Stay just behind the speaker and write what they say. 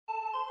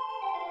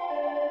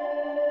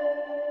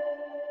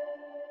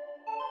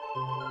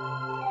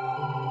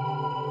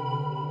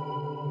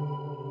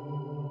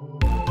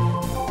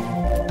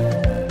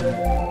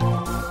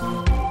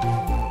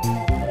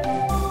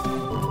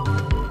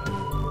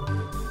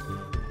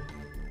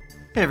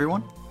Hey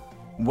everyone,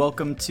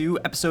 welcome to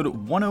episode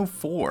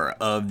 104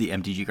 of the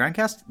MTG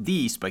Grindcast,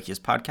 the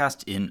spikiest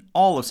podcast in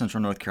all of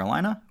Central North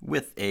Carolina,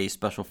 with a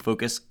special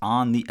focus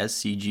on the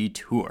SCG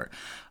Tour.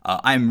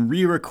 I'm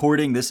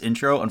re-recording this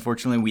intro.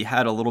 Unfortunately, we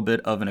had a little bit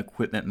of an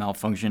equipment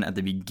malfunction at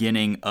the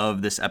beginning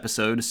of this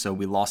episode, so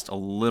we lost a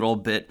little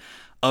bit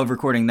of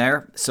recording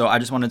there. So I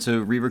just wanted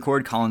to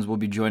re-record. Collins will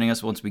be joining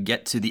us once we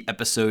get to the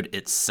episode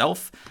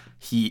itself.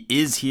 He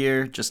is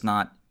here, just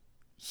not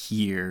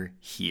here.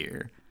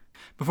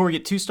 Before we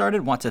get too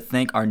started, want to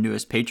thank our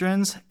newest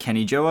patrons,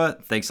 Kenny Joa,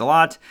 thanks a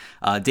lot,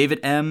 David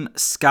M,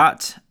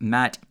 Scott,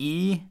 Matt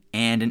E,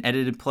 and an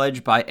edited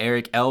pledge by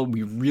Eric L.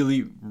 We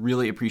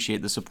really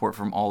appreciate the support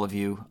from all of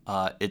you.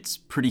 It's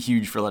pretty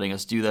huge for letting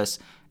us do this,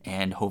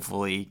 and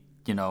hopefully,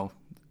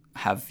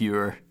 have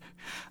fewer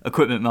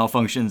equipment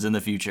malfunctions in the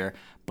future.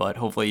 But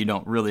hopefully you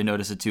don't really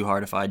notice it too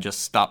hard if I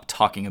just stop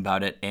talking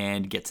about it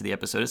and get to the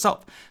episode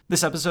itself.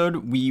 This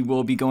episode, we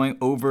will be going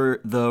over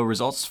the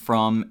results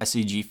from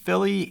SCG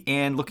Philly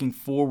and looking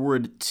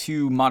forward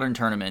to modern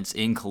tournaments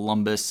in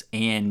Columbus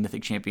and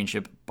Mythic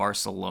Championship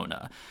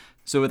Barcelona.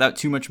 So without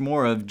too much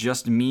more of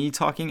just me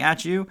talking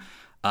at you,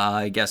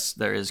 I guess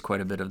there is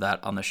quite a bit of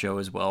that on the show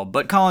as well.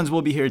 But Collins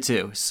will be here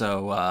too.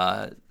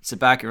 So sit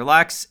back and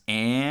relax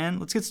and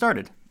let's get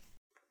started.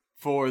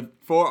 For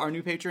our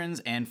new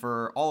patrons and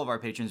for all of our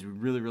patrons, we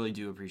really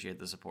do appreciate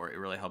the support. It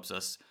really helps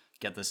us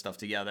get this stuff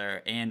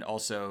together and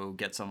also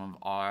get some of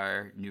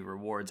our new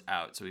rewards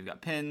out. So we've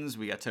got pins,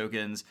 we got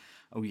tokens,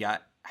 we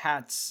got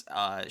hats,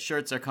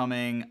 shirts are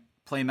coming,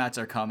 playmats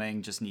are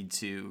coming. Just need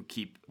to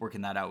keep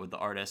working that out with the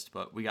artist.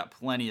 But we got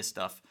plenty of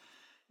stuff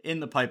in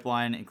the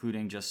pipeline,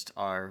 including just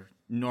our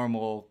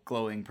normal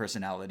glowing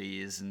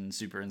personalities and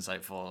super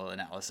insightful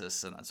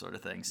analysis and that sort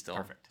of thing.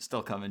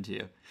 Still coming to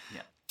you.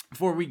 Yeah.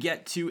 Before we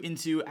get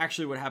into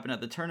actually what happened at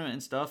the tournament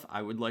and stuff,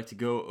 I would like to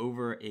go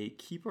over a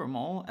keeper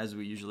mall, as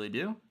we usually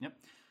do. Yep.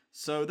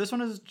 So this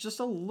one is just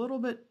a little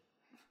bit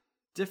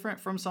different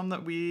from some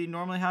that we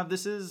normally have.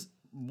 This is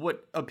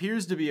what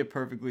appears to be a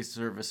perfectly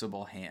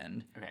serviceable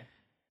hand. Okay.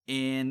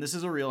 And this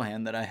is a real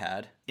hand that I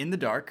had in the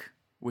dark,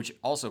 which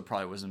also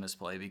probably was a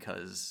misplay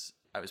because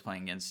I was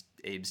playing against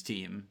Abe's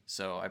team,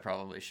 so I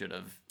probably should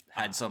have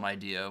had some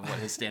idea of what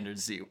his standard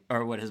seat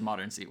or what his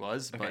modern seat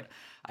was, but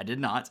I did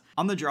not.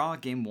 On the draw,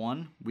 game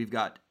one,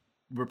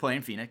 we're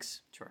playing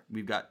Phoenix. Sure.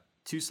 We've got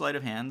 2 Sleight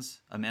of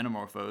Hands, a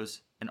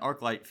Manamorphose, an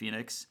Arclight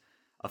Phoenix,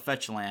 a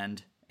Fetch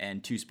Land,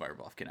 and 2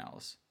 Spirebuff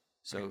Canals.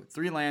 So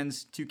 3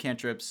 lands, 2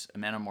 cantrips, a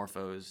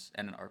Manamorphose,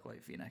 and an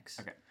Arclight Phoenix.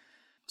 Okay.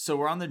 So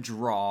we're on the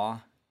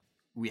draw.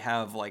 We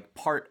have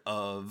part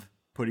of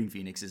putting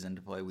Phoenixes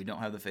into play. We don't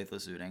have the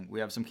Faithless Looting. We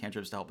have some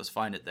cantrips to help us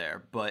find it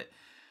there, but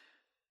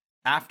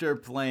after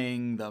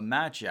playing the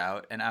match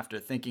out and after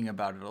thinking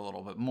about it a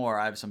little bit more,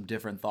 I have some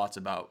different thoughts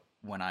about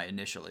when I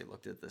initially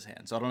looked at this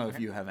hand. So I don't know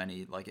if you have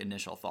any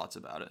initial thoughts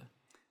about it.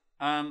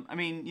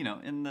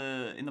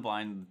 In the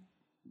blind,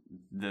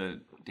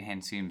 the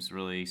hand seems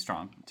really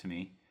strong to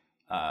me.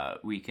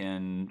 We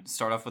can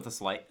start off with a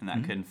Sleight, and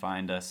that can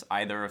find us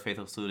either a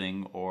Faithless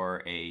Looting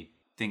or a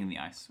Thing in the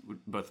Ice,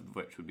 both of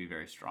which would be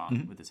very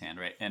strong with this hand,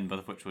 right? And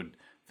both of which would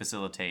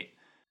facilitate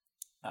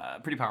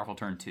pretty powerful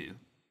turn 2.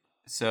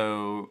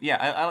 So, yeah,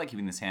 I like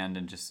keeping this hand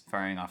and just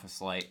firing off a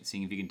Sleight,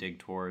 seeing if you can dig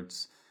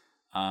towards,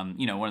 one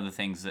of the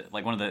things that,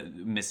 one of the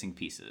missing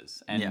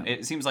pieces. And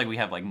it seems like we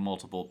have,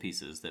 multiple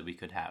pieces that we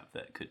could have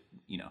that could,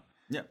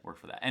 work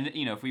for that. And,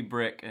 if we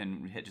brick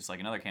and hit just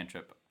another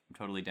cantrip, I'm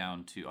totally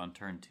down to, on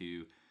turn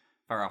 2,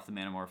 fire off the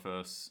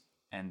Manamorphose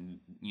and,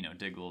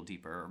 dig a little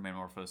deeper,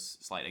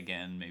 Manamorphose Sleight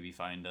again, maybe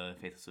find a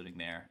Faithless Looting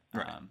there.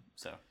 Right.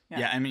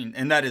 Yeah,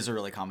 and that is a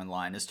really common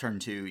line, is turn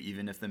 2,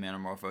 even if the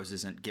Manamorphose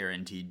isn't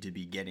guaranteed to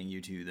be getting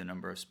you to the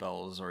number of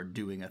spells or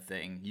doing a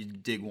thing, you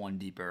dig 1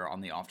 deeper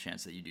on the off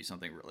chance that you do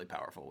something really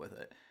powerful with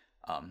it.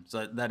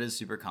 So that is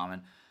super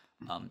common.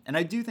 And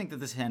I do think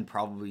that this hand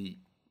probably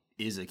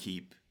is a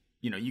keep.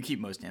 You keep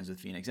most hands with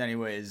Phoenix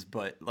anyways,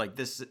 but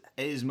this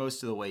is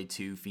most of the way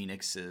to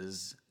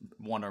Phoenixes,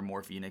 1 or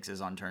more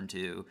Phoenixes on turn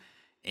 2,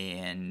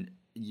 and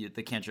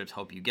the cantrips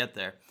help you get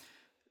there.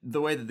 The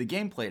way that the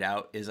game played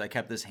out is I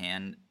kept this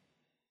hand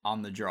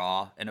on the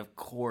draw, and of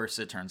course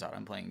it turns out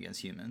I'm playing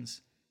against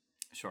humans.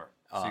 Sure.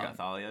 So you got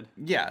Thaliad?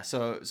 Yeah,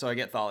 so I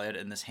get Thaliad,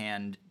 and this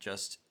hand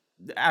just,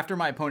 after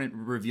my opponent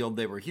revealed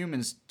they were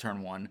humans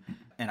turn 1,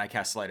 and I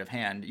cast Sleight of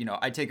Hand,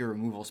 I'd take a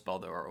removal spell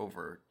there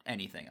over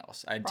anything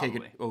else. I'd take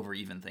it over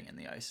even Thing in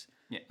the Ice.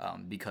 Yeah.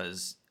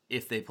 Because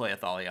if they play a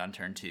Thaliad on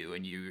turn 2,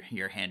 and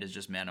your hand is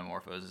just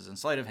Manamorphoses and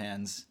Sleight of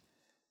Hands,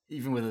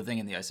 even with a Thing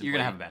in the Ice, you're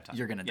going to have a bad time.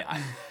 You're going to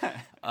die.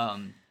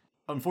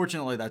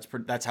 Unfortunately,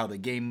 that's how the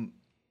game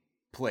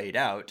played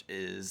out,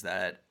 is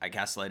that I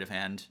cast Sleight of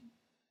Hand,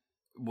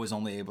 was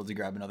only able to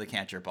grab another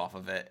cantrip off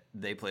of it.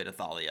 They played a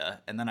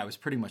Thalia, and then I was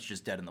pretty much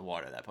just dead in the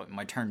water at that point.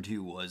 My turn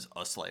 2 was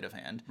a Sleight of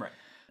Hand. Right.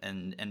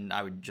 and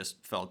I would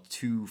just fell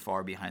too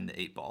far behind the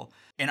 8 ball.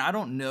 And I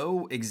don't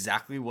know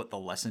exactly what the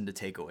lesson to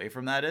take away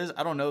from that is.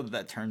 I don't know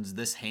that turns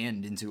this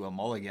hand into a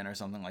mulligan or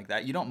something like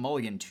that. You don't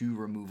mulligan 2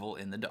 removal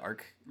in the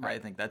dark. Right. I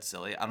think that's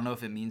silly. I don't know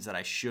if it means that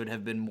I should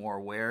have been more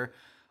aware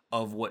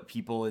of what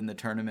people in the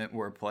tournament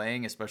were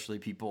playing, especially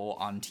people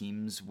on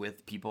teams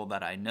with people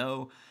that I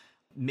know.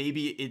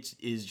 Maybe it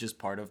is just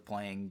part of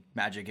playing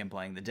Magic and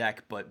playing the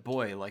deck, but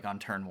boy, like on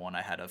turn 1,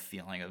 I had a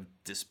feeling of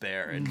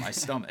despair in my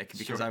stomach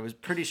because I was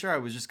pretty sure I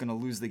was just going to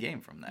lose the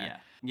game from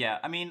there. Yeah.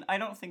 I mean, I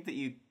don't think that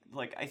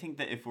I think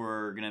that if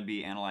we're going to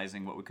be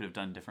analyzing what we could have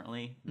done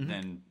differently,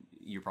 then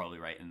you're probably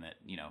right in that,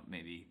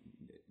 maybe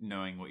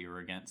knowing what you were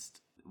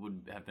against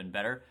would have been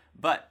better.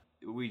 But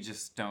we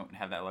just don't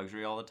have that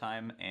luxury all the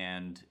time,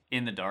 and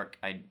in the dark,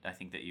 I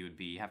think that you would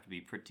have to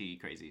be pretty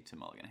crazy to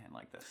mulligan a hand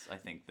like this. I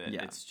think that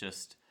it's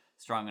just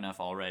strong enough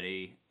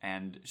already,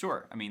 and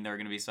sure, I mean, there are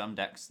going to be some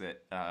decks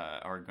that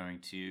are going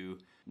to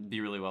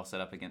be really well set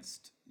up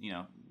against,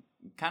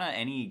 kind of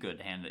any good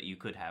hand that you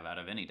could have out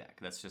of any deck.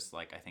 That's just,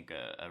 I think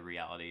a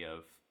reality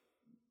of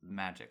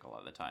Magic a lot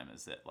of the time,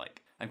 is that,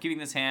 I'm keeping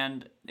this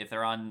hand. If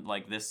they're on,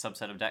 this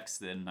subset of decks,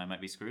 then I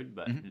might be screwed,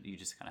 but you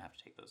just kind of have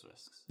to take those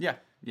risks. Yeah.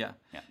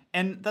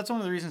 And that's one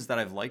of the reasons that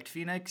I've liked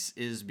Phoenix,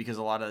 is because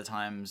a lot of the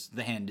times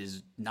the hand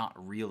is not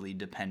really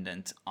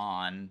dependent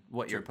on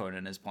what your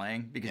opponent is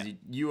playing, because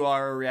you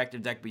are a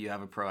reactive deck, but you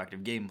have a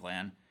proactive game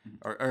plan,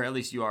 or at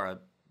least you are a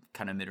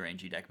kind of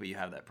mid-rangey deck, but you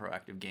have that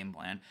proactive game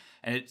plan.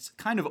 And it's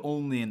kind of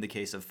only in the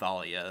case of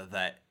Thalia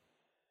that,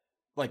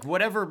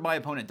 whatever my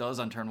opponent does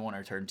on turn 1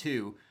 or turn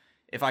 2,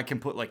 if I can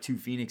put 2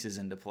 Phoenixes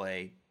into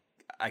play,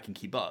 I can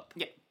keep up.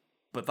 Yeah.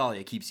 But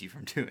Thalia keeps you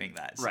from doing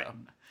that. So. Right.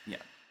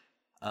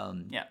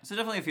 Yeah. So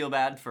definitely feel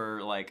bad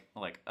for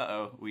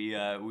we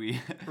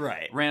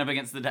right. ran up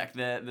against the deck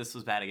that this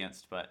was bad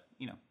against, but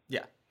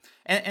Yeah.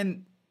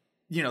 And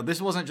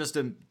this wasn't just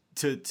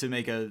to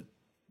make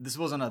this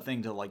wasn't a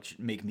thing to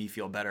make me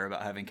feel better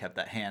about having kept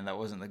that hand. That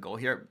wasn't the goal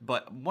here.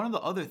 But one of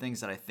the other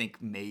things that I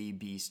think may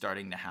be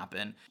starting to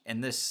happen,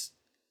 and this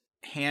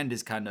hand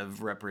is kind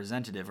of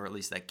representative, or at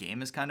least that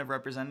game is kind of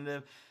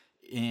representative,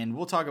 and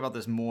we'll talk about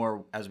this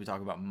more as we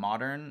talk about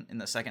Modern in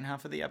the second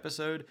half of the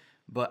episode,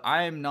 but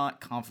I am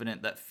not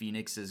confident that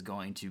Phoenix is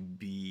going to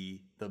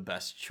be the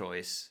best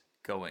choice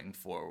going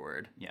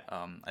forward.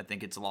 I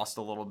think it's lost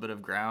a little bit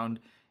of ground,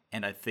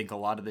 and I think a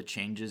lot of the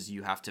changes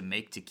you have to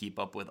make to keep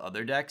up with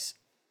other decks,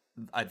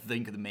 I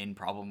think the main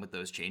problem with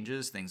those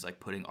changes, things like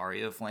putting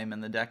Aria of Flame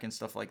in the deck and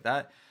stuff like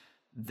that,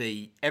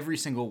 every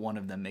single one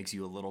of them makes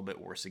you a little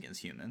bit worse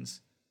against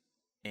humans.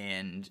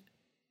 And,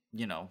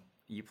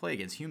 you play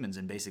against humans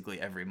in basically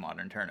every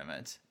Modern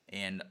tournament.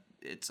 And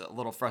it's a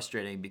little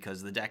frustrating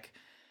because the deck,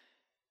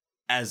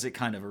 as it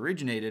kind of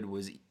originated,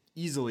 was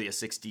easily a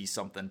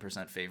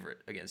 60-something% favorite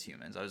against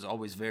humans. I was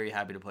always very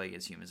happy to play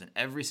against humans. And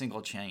every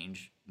single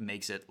change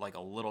makes it a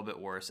little bit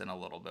worse and a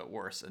little bit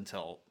worse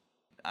until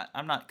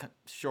I'm not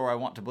sure I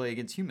want to play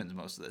against humans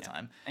most of the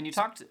time. And you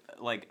talked,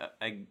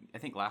 I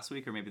think last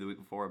week or maybe the week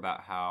before,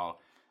 about how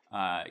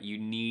you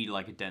need,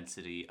 a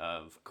density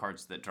of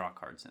cards that draw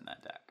cards in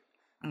that deck.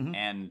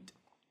 And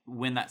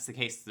when that's the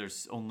case,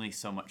 there's only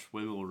so much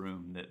wiggle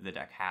room that the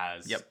deck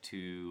has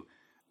to,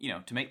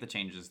 to make the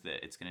changes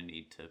that it's going to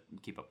need to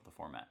keep up with the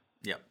format.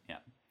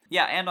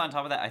 Yeah, and on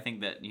top of that, I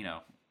think that,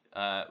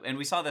 and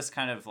we saw this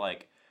kind of,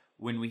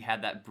 when we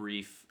had that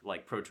brief,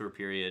 Pro Tour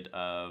period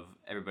of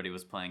everybody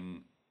was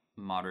playing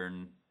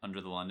Modern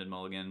under the London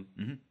Mulligan.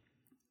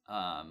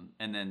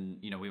 And then,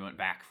 we went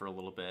back for a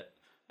little bit,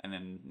 and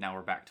then now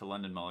we're back to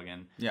London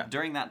Mulligan.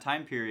 During that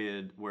time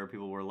period where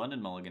people were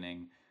London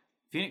Mulliganing,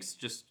 Phoenix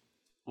just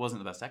wasn't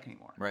the best deck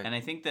anymore. Right. And I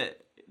think that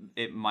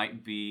it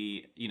might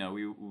be,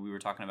 we were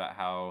talking about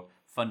how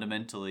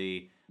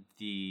fundamentally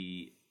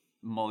the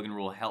Mulligan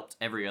rule helped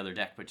every other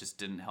deck, but just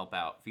didn't help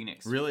out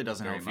Phoenix. Really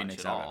doesn't help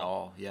Phoenix out at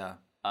all. Yeah.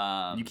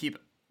 You keep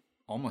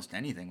almost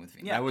anything with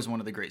Phoenix. That was one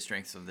of the great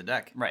strengths of the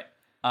deck. Right.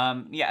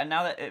 And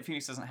now that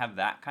Phoenix doesn't have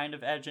that kind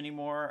of edge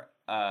anymore,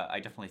 I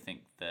definitely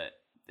think that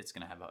it's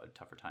going to have a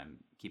tougher time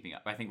keeping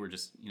up. I think we're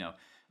just,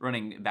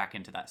 running back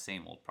into that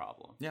same old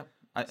problem. Yeah,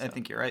 I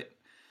think you're right.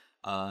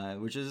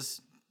 Which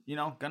is,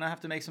 going to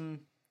have to make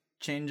some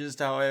changes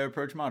to how I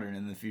approach Modern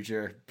in the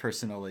future,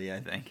 personally, I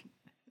think.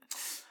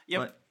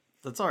 Yep. But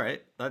that's all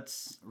right.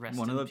 That's Rest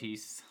one in of the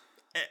peace.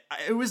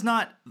 It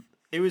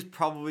was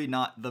probably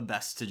not the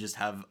best to just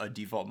have a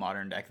default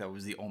Modern deck that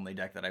was the only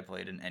deck that I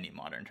played in any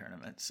Modern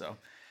tournament. So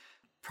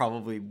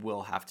probably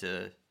will have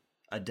to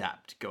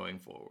adapt going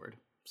forward.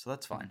 So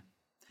that's fine.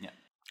 Yeah.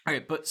 All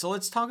right, so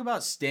let's talk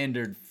about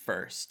Standard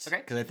first. Okay.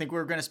 Because I think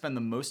we're going to spend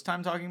the most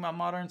time talking about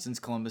Modern since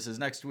Columbus is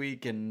next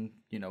week. And,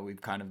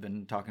 we've kind of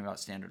been talking about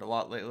Standard a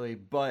lot lately.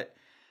 But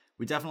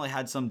We definitely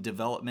had some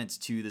developments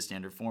to the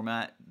standard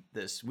format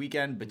this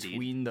weekend.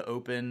 Between the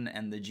Open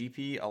and the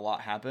GP, a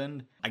lot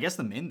happened. I guess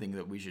the main thing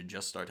that we should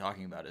just start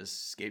talking about is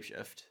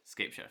Scapeshift.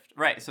 Scapeshift.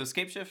 Right, so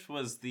Scapeshift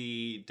was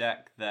the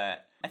deck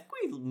that I think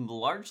we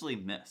largely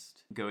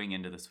missed going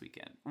into this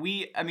weekend.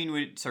 We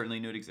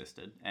certainly knew it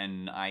existed,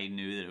 and I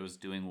knew that it was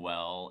doing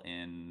well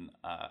in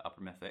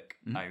Upper Mythic.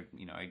 I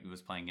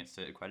was playing against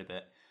it quite a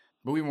bit.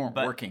 But we weren't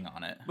working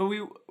on it. But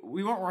we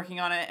weren't working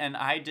on it, and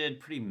I did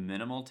pretty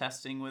minimal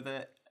testing with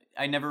it.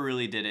 I never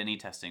really did any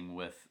testing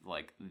with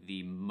like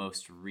the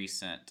most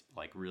recent,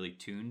 like really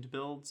tuned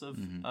builds of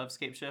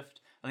Scapeshift.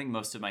 I think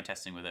most of my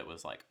testing with it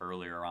was like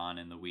earlier on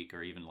in the week,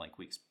 or even like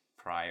weeks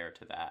prior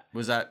to that.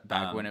 Was that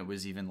back when it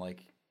was even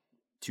like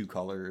 2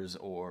 colors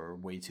or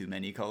way too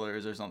many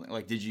colors or something?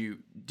 Like, did you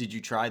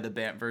try the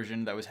Bant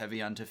version that was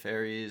heavy on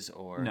Teferis,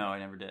 or? No, I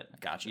never did.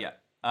 Gotcha. Yeah.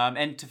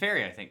 And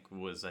Teferi, I think,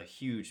 was a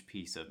huge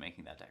piece of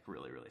making that deck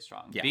really, really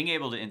strong. Yeah. Being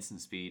able to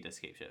instant speed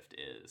Escape Shift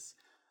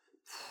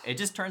it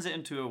just turns it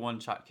into a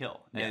one-shot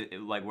kill. Yeah.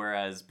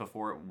 Whereas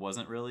before it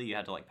wasn't really, you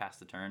had to like pass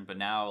the turn. But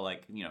now,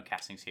 like,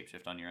 casting Escape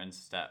Shift on your end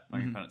step,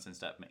 on your opponent's end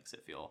step, makes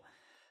it feel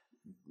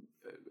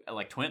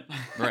like Twint.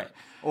 Right.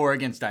 Or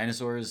against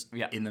dinosaurs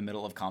in the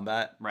middle of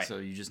combat. Right. So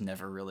you just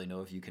never really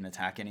know if you can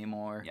attack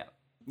anymore. Yeah.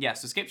 Yeah,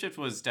 so Scapeshift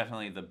was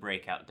definitely the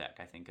breakout deck,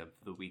 I think, of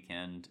the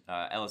weekend.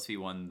 LSV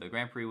won the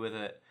Grand Prix with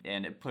it,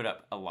 and it put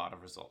up a lot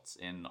of results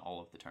in all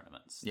of the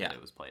tournaments that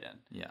it was played in.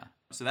 Yeah.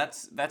 So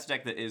that's a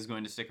deck that is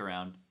going to stick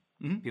around.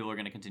 Mm-hmm. People are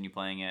going to continue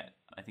playing it.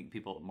 I think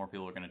more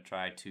people are going to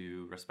try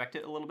to respect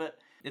it a little bit.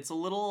 It's a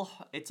little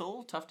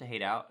tough to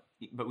hate out,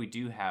 but we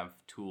do have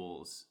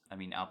tools. I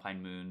mean,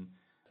 Alpine Moon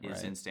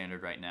is in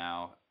Standard right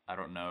now. I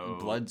don't know.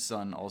 Blood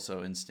Sun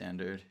also in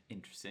Standard.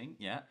 Interesting,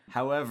 yeah.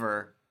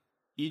 However,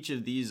 each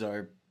of these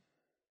are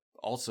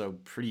also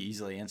pretty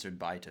easily answered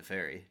by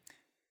Teferi.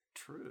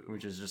 True.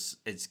 Which is just,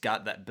 it's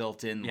got that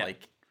built-in,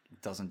 like,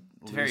 doesn't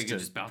Teferi lose to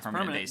just bounce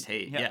permanent-based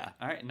hate. Yeah.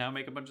 All right, now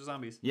make a bunch of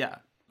zombies. Yeah.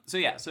 So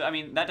I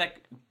mean, that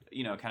deck,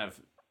 kind of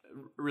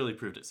really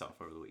proved itself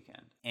over the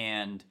weekend.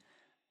 And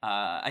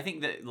I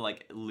think that,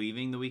 like,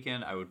 leaving the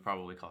weekend, I would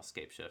probably call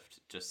Scapeshift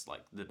just,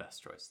 like, the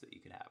best choice that you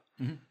could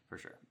have, for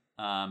sure.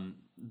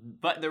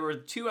 But there were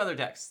 2 other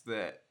decks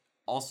that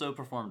also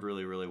performed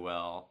really, really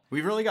well.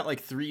 We've really got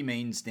like 3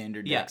 main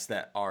standard decks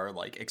that are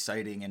like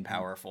exciting and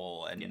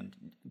powerful, and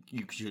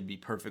you should be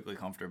perfectly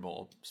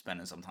comfortable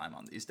spending some time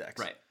on these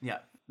decks. Right. Yeah.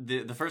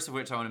 The first of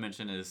which I want to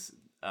mention is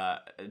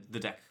the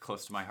deck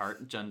close to my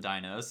heart, Jund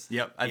Dinos.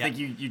 Yep. I think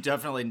you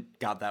definitely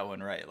got that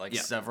one right. Like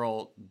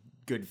several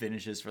good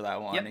finishes for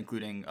that one,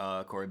 including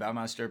Corey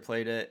Baumeister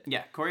played it.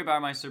 Yeah, Corey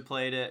Baumeister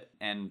played it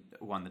and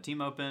won the team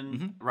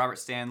open. Robert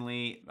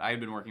Stanley, I had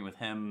been working with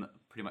him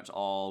pretty much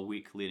all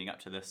week leading up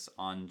to this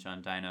on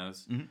Jund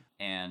Dinos,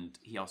 and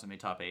he also made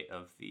top 8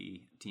 of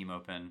the team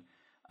open.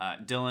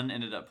 Dylan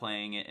ended up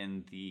playing it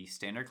in the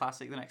Standard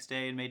Classic the next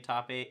day and made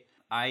top 8.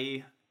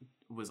 I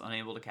was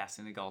unable to cast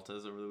any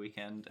Galtas over the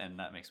weekend, and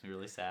that makes me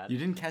really sad. You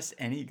didn't cast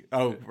any?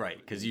 Oh, right,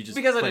 because you just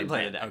because I didn't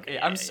play the deck. Okay,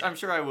 I'm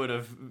sure I would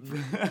have,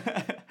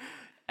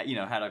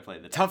 had I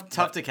played the deck.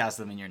 Tough to cast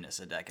them in your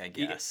Nissa deck, I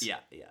guess. Yeah.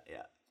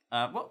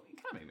 Well,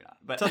 kind of maybe not,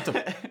 but tough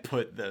to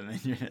put them in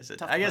your Nissa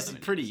deck. I guess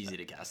it's pretty easy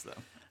to cast them.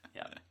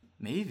 Yeah,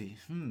 maybe.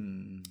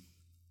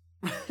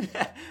 All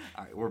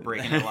right, we're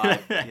breaking it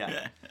live.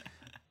 Yeah.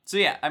 So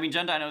I mean,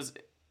 Jund Dinos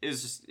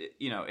is just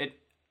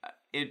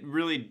it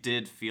really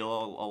did feel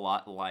a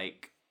lot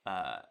like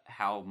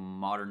how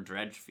Modern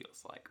Dredge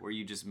feels like, where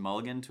you just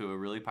mulligan to a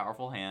really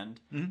powerful hand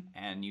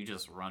and you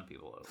just run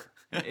people over.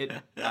 It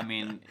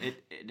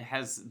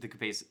has the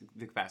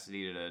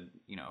capacity to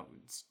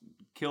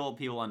kill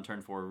people on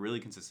turn 4 really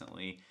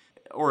consistently,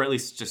 or at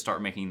least just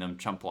start making them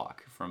chump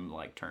block from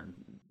like turn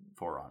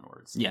 4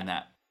 onwards. Yeah, and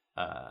that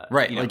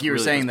like you were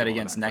really saying that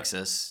against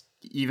Nexus,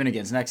 even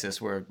against Nexus,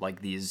 where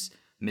like these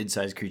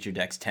mid-sized creature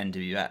decks tend to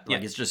be bad.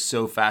 Like it's just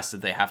so fast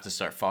that they have to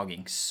start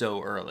fogging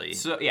so early.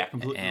 So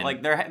completely. And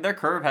like their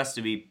curve has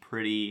to be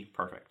pretty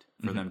perfect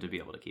for them to be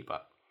able to keep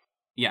up.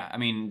 Yeah, I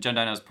mean, Jund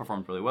Dinos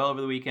performed really well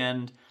over the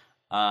weekend.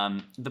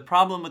 The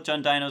problem with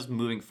Jund Dinos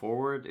moving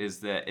forward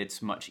is that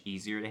it's much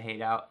easier to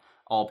hate out.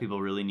 All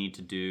people really need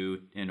to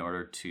do in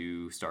order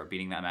to start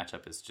beating that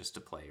matchup is just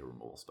to play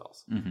removal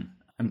spells.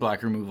 And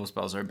black removal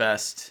spells are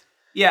best.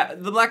 Yeah,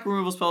 the black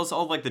removal spells,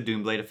 all like the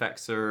Doomblade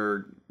effects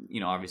are,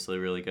 obviously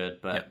really good,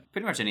 but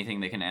pretty much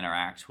anything that can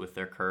interact with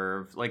their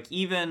curve, like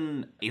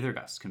even Aether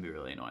Gust can be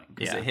really annoying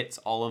because it hits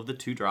all of the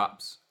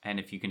 2-drops, and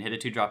if you can hit a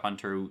 2-drop on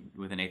turn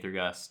with an Aether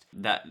Gust,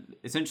 that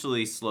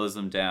essentially slows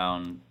them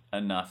down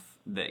enough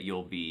that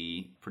you'll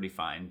be pretty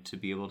fine to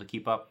be able to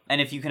keep up.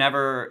 And if you can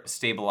ever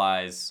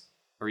stabilize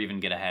or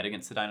even get ahead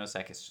against the Dinos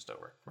deck, it's just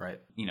over. Right.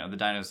 The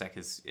Dinos deck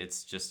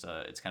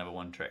it's kind of a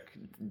one-trick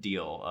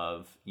deal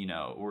of,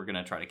 we're going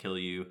to try to kill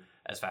you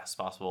as fast as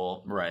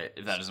possible. Right.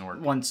 If that doesn't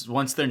work.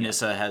 Once their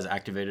Nissa has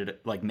activated,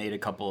 like made a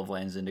couple of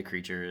lands into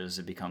creatures,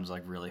 it becomes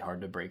like really hard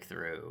to break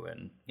through.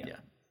 And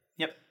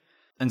Yep.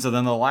 And so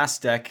then the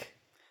last deck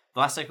The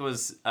last deck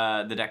was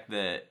the deck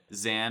that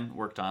Zan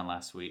worked on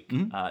last week.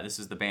 This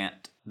is the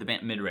Bant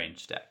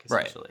mid-range deck,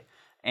 essentially. Right.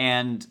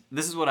 And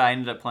this is what I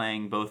ended up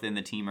playing both in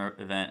the team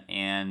event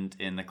and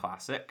in the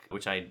Classic,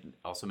 which I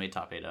also made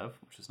top 8 of,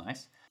 which was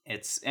nice.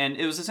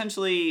 It was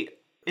essentially,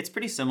 it's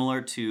pretty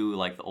similar to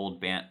like the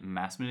old Bant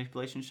mass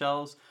manipulation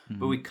shells,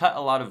 but we cut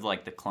a lot of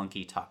like the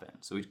clunky top end.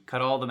 So we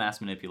cut all the mass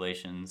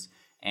manipulations,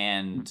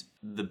 and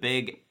the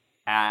big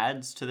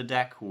adds to the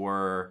deck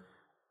were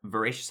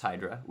Voracious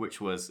Hydra,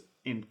 which was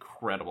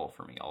incredible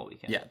for me all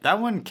weekend. Yeah, that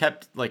one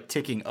kept like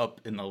ticking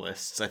up in the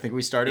lists. I think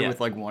we started with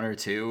like 1 or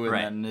 2, and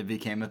then it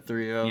became a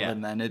 3 of,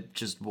 and then it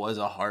just was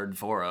a hard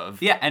 4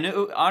 of. Yeah, and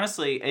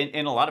honestly,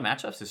 in a lot of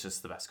matchups, it's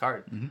just the best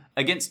card.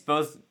 Against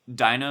both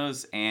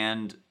Dinos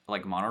and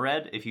like Mono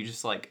Red, if you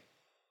just like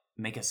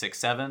make a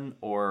 6/7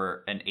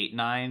 or an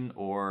 8/9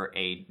 or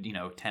a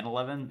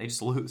 10/11, they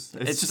just lose.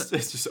 It's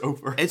just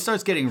over. It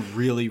starts getting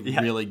really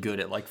really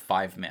good at like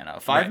 5 mana.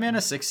 5 mana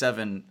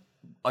 6/7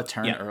 a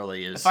turn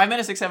early is 5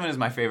 mana 6/7 is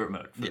my favorite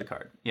mode for the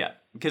card. Yeah,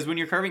 because when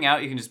you're curving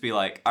out, you can just be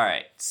like, all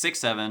right,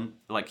 6/7,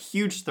 like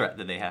huge threat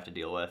that they have to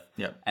deal with.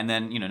 Yeah, and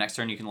then next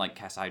turn you can like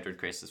cast Hydroid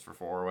Crisis for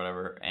 4 or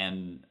whatever,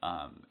 and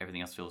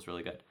everything else feels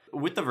really good.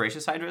 With the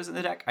Voracious Hydras in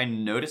the deck, I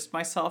noticed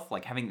myself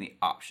like having the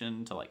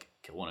option to like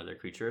kill one of their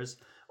creatures,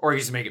 or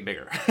just make it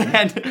bigger,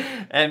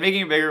 and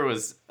making it bigger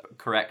was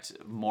correct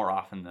more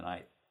often than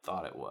I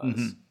thought it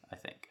was. I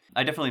think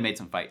I definitely made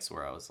some fights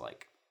where I was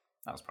like,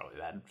 that was probably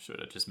bad. Should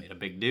have just made a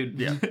big dude.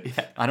 Yeah.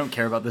 I don't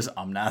care about this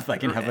Omnath. I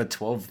can have a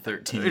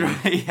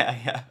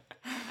 12/13.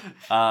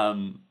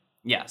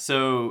 Yeah.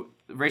 So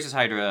Voracious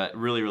Hydra,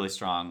 really, really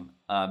strong.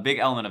 Big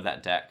element of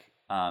that deck.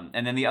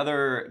 And then the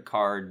other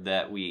card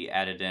that we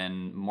added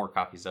in more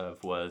copies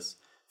of was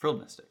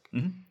Frilled Mystic.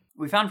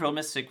 We found Frilled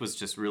Mystic was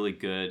just really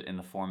good in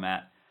the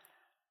format,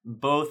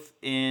 both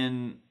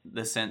in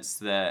the sense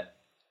that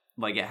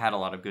like it had a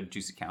lot of good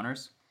juicy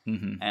counters,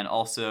 and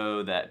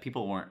also that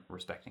people weren't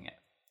respecting it.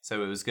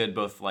 So it was good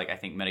both, like, I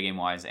think,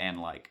 metagame-wise and,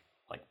 like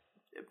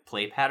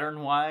play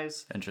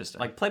pattern-wise. Interesting.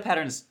 Like, play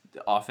patterns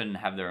often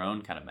have their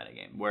own kind of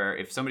metagame, where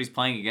if somebody's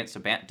playing against a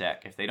Bant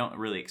deck, if they don't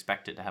really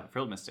expect it to have a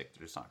Frilled Mystic,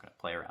 they're just not going to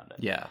play around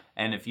it. Yeah.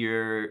 And if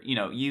you're,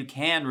 you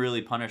can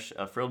really punish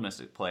a Frilled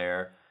Mystic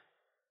player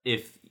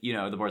if,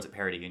 the board's at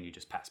parity and you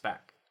just pass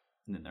back.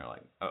 And then they're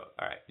like, oh,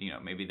 all right,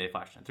 maybe they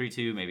flash in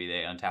 3/2, maybe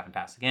they untap and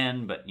pass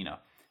again, but,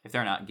 if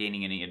they're not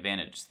gaining any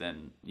advantage,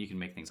 then you can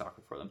make things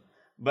awkward for them.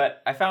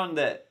 But I found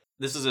that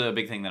this is a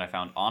big thing that I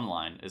found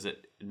online, is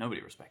that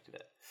nobody respected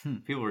it.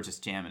 People were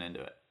just jamming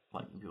into it.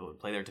 Like, people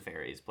would play their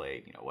Teferis,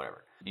 play,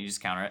 whatever. And you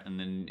just counter it, and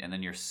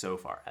then you're so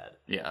far ahead.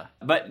 Yeah.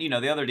 But,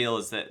 the other deal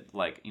is that,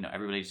 like,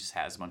 everybody just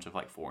has a bunch of,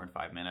 like, 4 and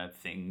 5 mana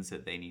things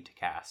that they need to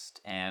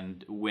cast.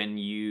 And when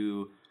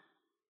you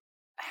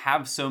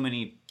have so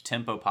many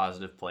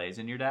tempo-positive plays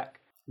in your deck,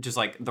 just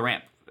like the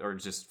ramp, or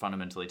just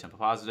fundamentally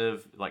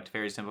tempo-positive, like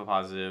Teferi's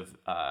tempo-positive,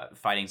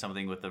 fighting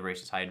something with the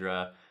Voracious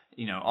Hydra,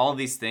 all of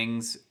these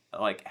things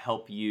like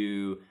help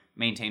you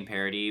maintain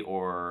parity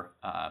or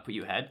put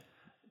you ahead,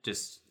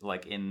 just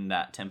like in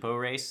that tempo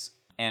race.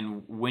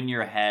 And when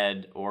you're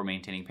ahead or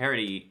maintaining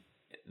parity,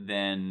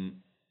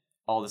 then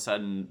all of a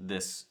sudden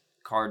this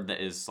card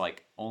that is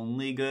like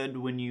only good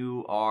when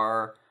you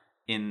are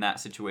in that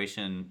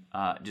situation,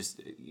 it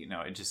just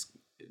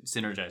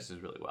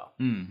synergizes really well.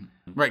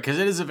 Right, because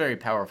it is a very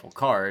powerful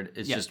card.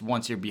 It's just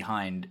once you're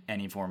behind,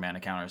 any 4 mana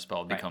counter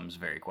spell becomes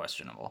very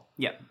questionable.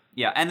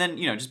 Yeah, and then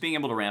just being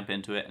able to ramp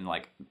into it and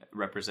like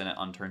represent it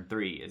on turn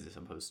 3 as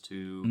opposed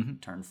to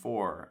turn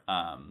 4.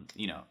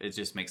 It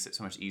just makes it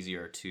so much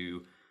easier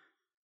to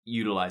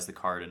utilize the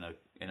card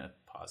in a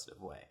positive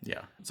way.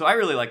 Yeah. So I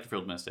really like the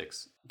Frilled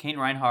Mystics. Kane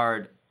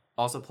Reinhard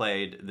also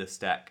played this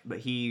deck, but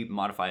he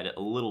modified it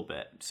a little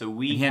bit. So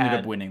he ended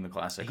up winning the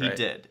Classic. He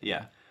did,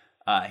 yeah.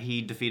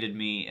 He defeated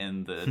me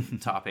in the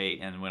top 8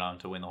 and went on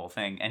to win the whole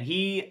thing. And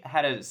he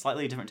had a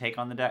slightly different take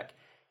on the deck.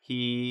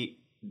 He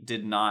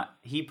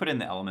put in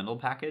the elemental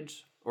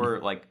package, or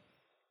like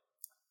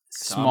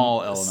some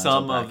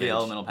of the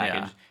elemental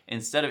package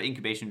instead of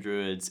Incubation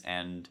Druids,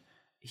 and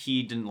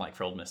he didn't like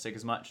Frilled Mystic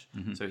as much.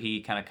 So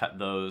he kind of cut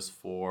those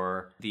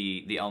for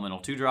the elemental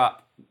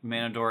 2-drop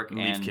Mana Dork and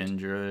Leafkin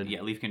Druid. Yeah,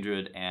 Leafkin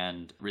Druid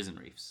and Risen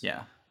Reefs.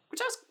 Yeah.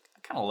 Which I was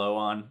kind of low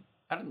on.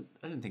 I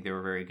didn't think they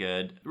were very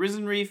good.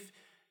 Risen Reef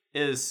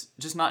is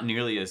just not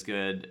nearly as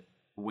good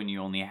when you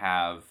only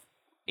have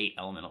 8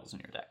 elementals in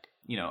your deck.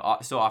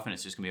 So often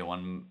it's just gonna be a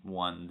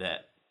 1/1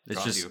 that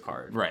draws you a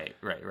card. Right.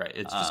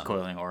 It's just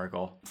Coiling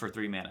Oracle for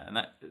 3 mana, and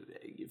that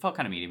it felt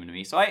kind of medium to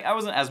me. So I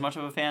wasn't as much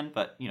of a fan,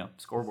 but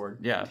scoreboard.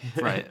 Yeah,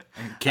 right.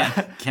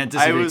 Can't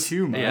disagree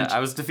too much. Yeah, I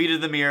was defeated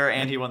in the mirror,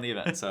 and he won the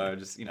event. So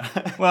just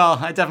Well,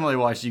 I definitely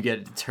watched you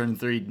get turn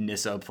 3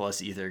 Nissa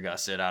plus Ether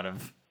Gusset out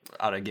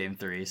of game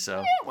 3,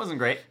 so it wasn't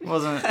great.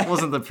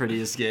 wasn't the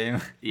prettiest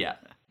game. Yeah,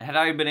 had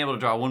I been able to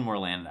draw one more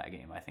land in that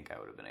game, I think I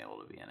would have been able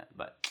to be in it.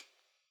 But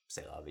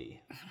c'est la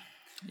vie.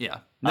 Yeah.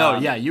 No,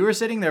 you were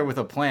sitting there with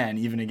a plan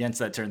even against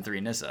that turn 3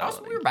 Nissa.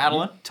 We were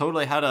battling. You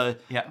totally had a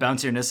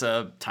bounce your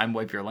Nissa, time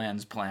wipe your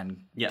lands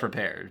plan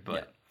prepared,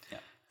 but it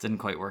didn't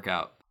quite work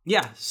out.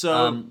 Yeah,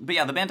 so... But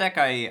yeah, the Bant deck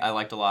I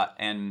liked a lot,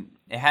 and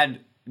it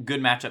had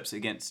good matchups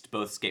against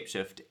both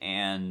Scapeshift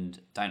and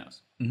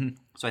Dinos. Mm-hmm.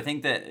 So I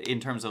think that in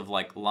terms of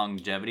like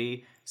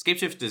longevity,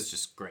 Scapeshift is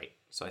just great.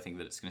 So I think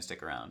that it's going to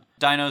stick around.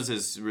 Dinos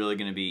is really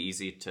going to be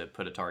easy to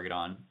put a target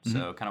on.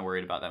 So kind of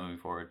worried about that moving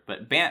forward.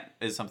 But Bant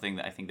is something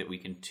that I think that we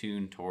can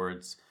tune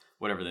towards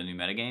whatever the new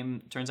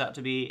metagame turns out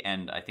to be.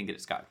 And I think that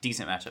it's got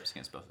decent matchups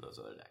against both of those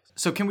other decks.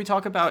 So can we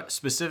talk about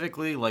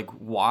specifically like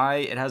why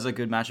it has a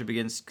good matchup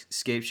against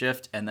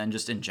Scapeshift, and then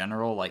just in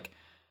general like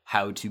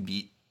how to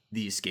beat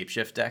these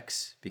Scapeshift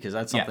decks? Because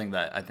that's something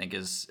that I think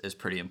is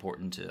pretty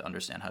important to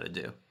understand how to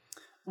do.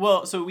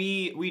 Well, so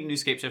we knew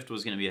Scapeshift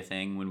was going to be a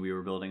thing when we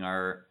were building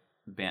our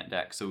Bant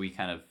deck, so we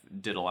kind of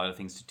did a lot of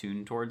things to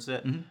tune towards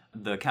it.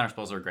 The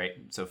counterspells are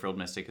great, so Frilled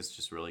Mystic is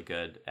just really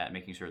good at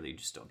making sure that you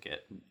just don't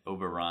get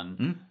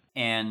overrun.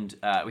 And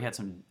we had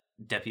some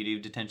Deputy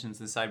Detentions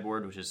in the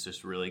sideboard, which is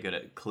just really good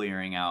at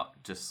clearing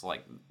out just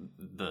like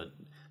the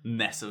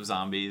mess of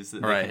zombies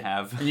that they can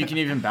have. And you can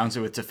even bounce it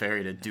with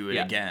Teferi to do it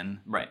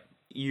again. Right.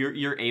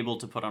 You're able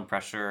to put on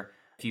pressure.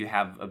 If you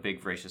have a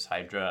big Voracious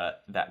Hydra,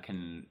 that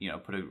can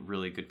put a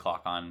really good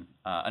clock on.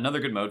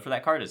 Another good mode for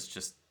that card is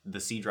just the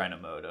Siege Rhino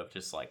mode of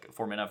just like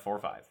 4 mana,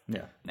 4/5.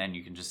 Yeah. And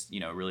you can just,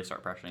 really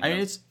start pressuring I mean,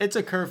 them. it's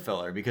a curve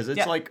filler because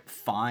it's like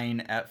fine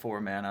at 4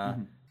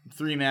 mana.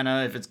 3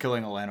 mana, if it's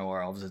killing a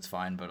Llanowar Elves, it's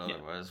fine, but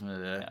otherwise...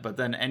 But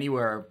then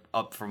anywhere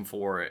up from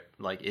 4,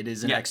 it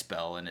is an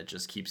X-Spell, and it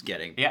just keeps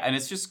getting... Yeah, and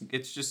it's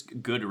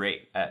just good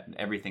rate at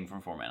everything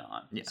from 4 mana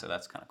on. Yeah. So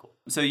that's kind of cool.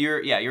 So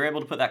you're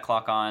able to put that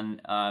clock on,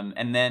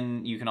 and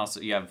then you can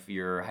also... You have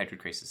your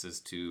Hydroid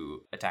Krasis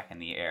to attack in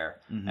the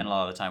air, and a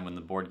lot of the time when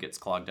the board gets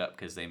clogged up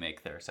because they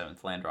make their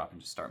 7th land drop and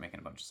just start making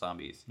a bunch of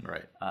zombies.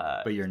 Right.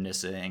 But you're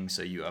Nissing,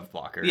 so you have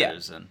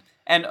blockers,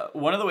 And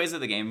one of the ways that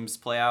the games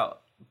play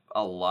out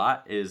a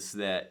lot is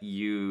that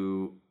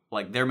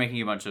they're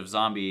making a bunch of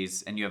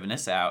zombies and you have a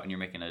Nissa out and you're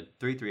making a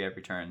 3/3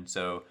 every turn.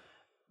 So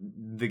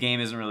the game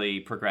isn't really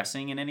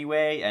progressing in any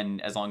way,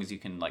 and as long as you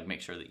can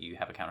make sure that you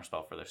have a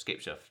counterspell for their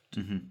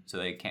Scapeshift so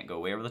they can't go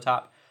way over the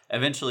top,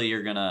 eventually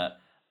you're gonna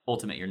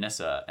ultimate your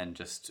Nissa and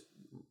just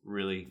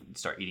really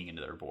start eating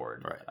into their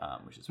board.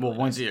 Right. Which is really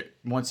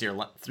once your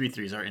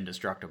 3/3s are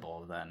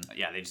indestructible, then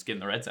they just get in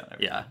the red zone.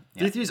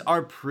 3/3s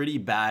are pretty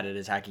bad at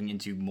attacking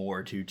into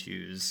more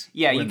 2/2s.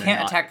 Yeah, you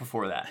can't attack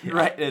before that,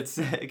 right? It's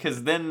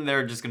because then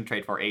they're just going to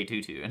trade for a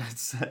 2/2, and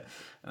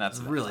that's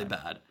really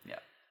bad. Yeah,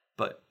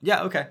 but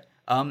okay.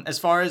 As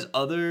far as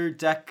other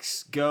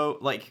decks go,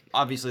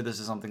 obviously this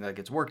is something that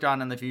gets worked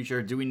on in the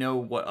future. Do we know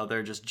what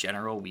other just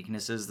general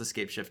weaknesses the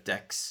Scapeshift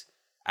decks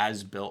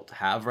as built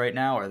have right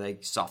now? Are they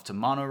soft to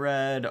mono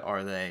red?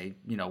 Are they,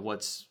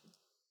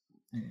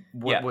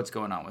 what's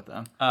going on with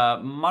them?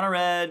 Mono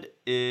red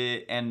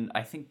and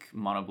I think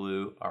mono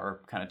blue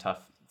are kind of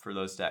tough for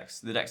those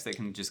decks. The decks that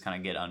can just kind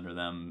of get under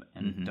them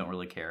and don't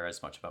really care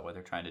as much about what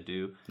they're trying to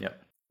do.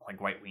 Yep. Like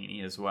White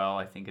Weenie as well,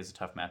 I think is a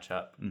tough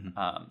matchup.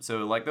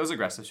 So those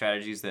aggressive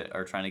strategies that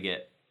are trying to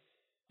get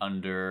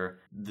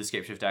under the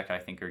Scapeshift deck, I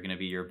think are going to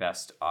be your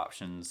best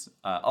options.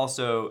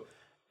 Also,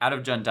 out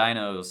of Jund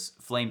Dinos,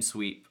 Flame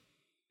Sweep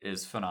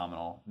is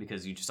phenomenal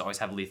because you just always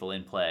have lethal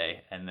in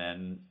play, and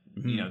then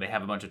they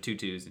have a bunch of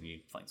 2/2s and you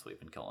Flame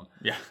Sweep and kill them.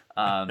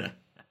 Yeah.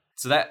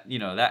 So that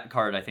that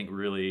card I think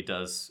really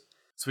does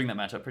swing that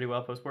matchup pretty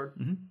well post board.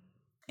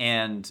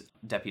 And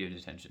Deputy of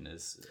Detention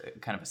is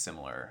kind of a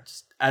similar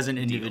as an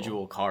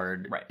individual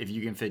card. Right. If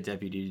you can fit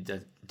Deputy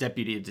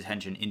of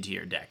Detention into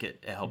your deck,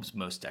 it helps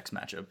most decks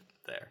match up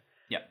there.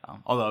 Yeah.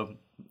 Although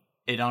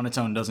it on its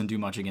own doesn't do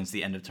much against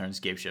the end of turn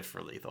Scapeshift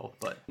for lethal,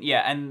 but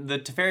and the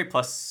Teferi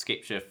plus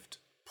Scapeshift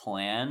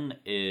plan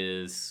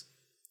is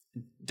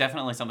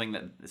definitely something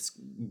that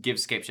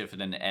gives Scapeshift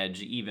an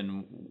edge,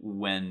 even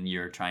when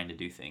you're trying to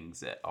do things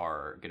that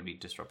are going to be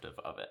disruptive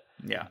of it.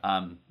 Yeah.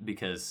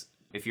 Because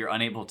if you're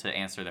unable to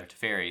answer their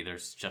Teferi,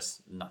 there's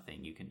just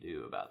nothing you can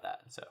do about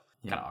that. So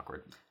kind of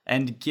awkward.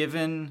 And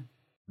given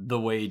the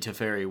way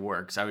Teferi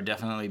works, I would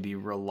definitely be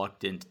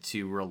reluctant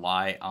to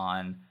rely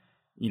on,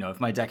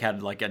 if my deck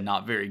had a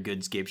not very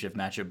good Scapeshift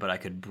matchup, but I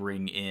could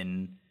bring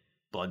in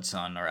Blood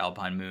Sun or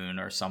Alpine Moon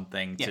or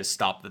something to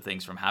stop the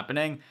things from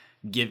happening.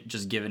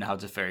 Just given how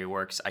Teferi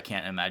works, I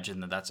can't imagine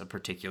that that's a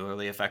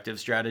particularly effective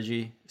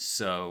strategy.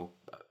 So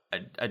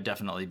I'd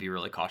definitely be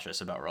really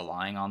cautious about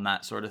relying on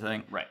that sort of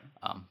thing. Right.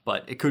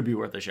 But it could be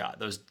worth a shot.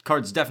 Those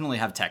cards definitely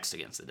have text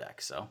against the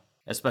deck, so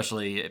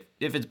especially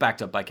if it's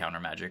backed up by counter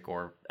magic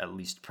or at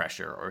least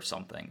pressure or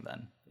something,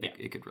 then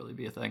it could really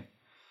be a thing.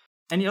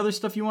 Any other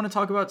stuff you want to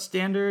talk about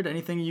standard?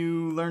 Anything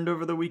you learned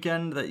over the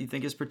weekend that you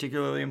think is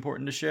particularly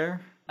important to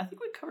share? I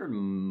think we covered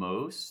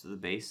most of the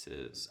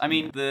bases. I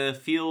mean, the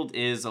field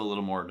is a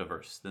little more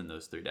diverse than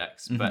those 3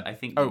 decks, but I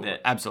think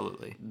that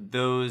absolutely.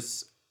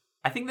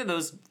 I think that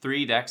those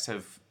 3 decks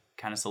have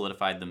kind of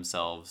solidified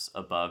themselves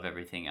above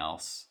everything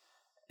else.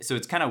 So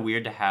it's kind of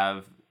weird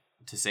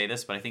to say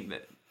this, but I think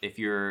that if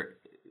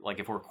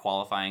we're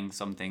qualifying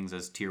some things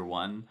as tier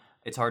 1,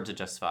 it's hard to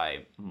justify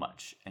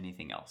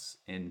anything else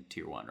in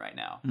tier 1 right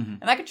now.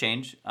 And that could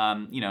change.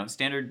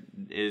 Standard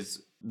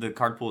is the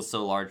card pool is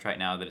so large right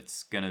now that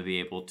it's going to be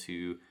able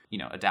to,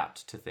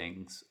 adapt to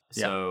things.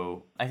 Yeah.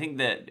 So I think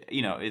that,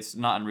 it's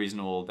not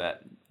unreasonable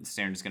that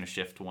Standard is going to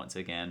shift once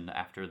again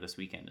after this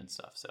weekend and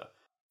stuff. So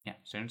yeah,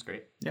 Standard's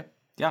great.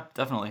 Yeah,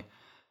 definitely.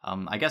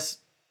 I guess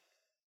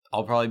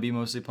I'll probably be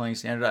mostly playing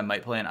Standard. I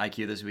might play an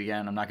IQ this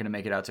weekend. I'm not going to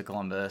make it out to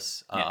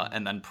Columbus.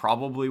 And then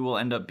probably will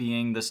end up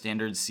being the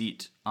Standard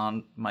seat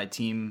on my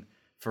team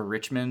for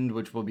Richmond,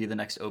 which will be the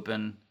next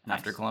Open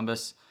after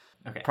Columbus.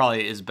 Okay.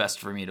 Probably is best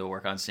for me to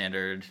work on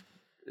Standard,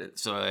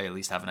 so I at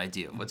least have an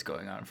idea of what's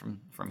going on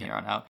from here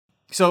on out.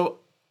 So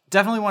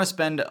definitely want to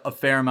spend a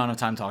fair amount of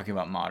time talking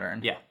about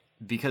Modern. Yeah.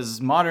 Because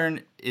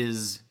Modern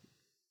is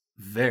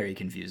very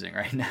confusing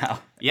right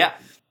now. Yeah.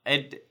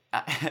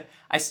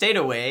 I stayed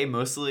away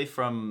mostly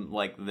from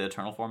like the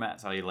Eternal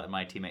format, so I let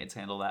my teammates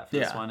handle that for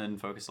this one and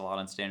focus a lot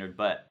on Standard.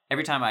 But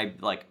every time I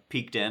like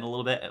peeked in a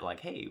little bit at like,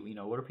 hey,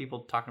 what are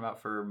people talking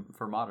about for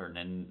Modern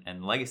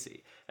and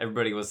Legacy?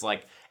 Everybody was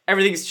like,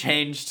 everything's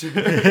changed.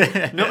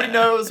 Nobody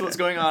knows what's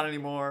going on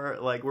anymore.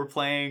 Like we're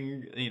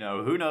playing,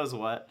 who knows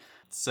what.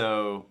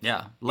 So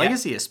yeah,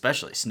 Legacy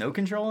especially snow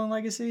control in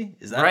Legacy,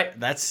 is that right?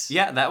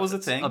 That was a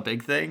thing, a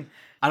big thing.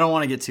 I don't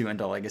want to get too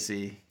into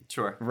Legacy.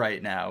 Sure.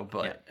 Right now,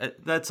 but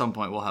at some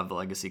point we'll have the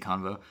Legacy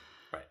convo.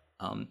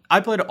 Right. I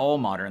played all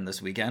Modern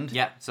this weekend.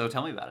 Yeah, so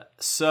tell me about it.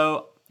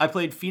 So I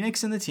played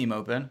Phoenix in the Team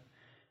Open,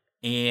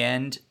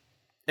 and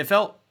it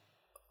felt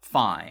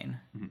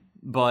fine. Mm-hmm.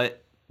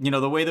 But,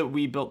 the way that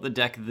we built the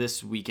deck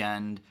this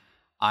weekend,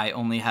 I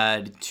only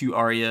had 2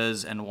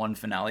 Arias and 1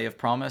 Finale of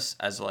Promise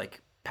as,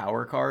 like,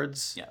 power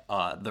cards.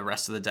 Yeah. The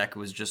rest of the deck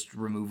was just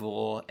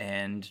removal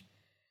and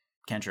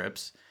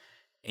cantrips.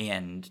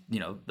 And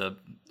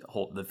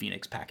the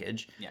Phoenix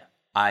package. Yeah,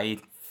 I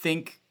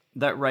think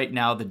that right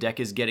now the deck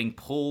is getting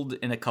pulled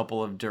in a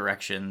couple of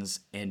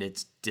directions, and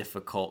it's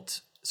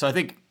difficult. So I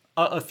think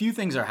a few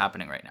things are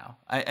happening right now.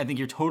 I think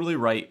you're totally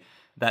right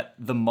that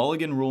the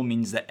Mulligan rule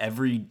means that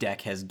every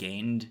deck has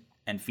gained,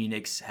 and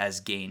Phoenix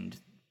has gained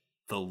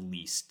the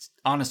least.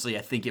 Honestly,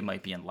 I think it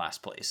might be in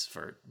last place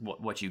for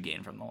what you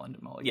gain from the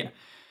London Mulligan. Yeah,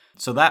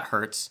 so that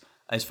hurts.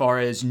 As far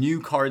as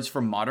new cards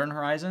from Modern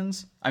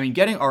Horizons, I mean,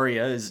 getting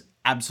Aria is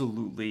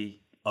absolutely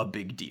a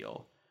big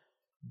deal.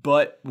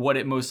 But what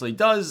it mostly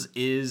does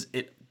is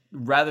it,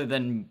 rather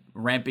than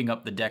ramping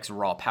up the deck's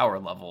raw power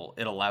level,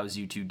 it allows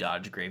you to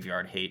dodge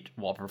Graveyard Hate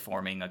while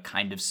performing a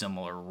kind of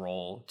similar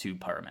role to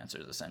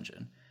Pyromancer's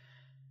Ascension.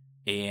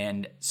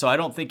 And so I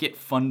don't think it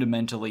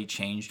fundamentally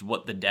changed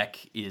what the deck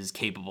is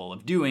capable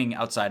of doing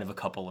outside of a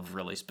couple of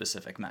really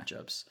specific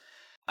matchups.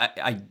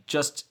 I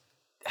just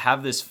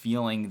have this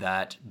feeling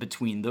that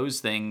between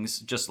those things,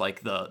 just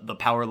like the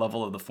power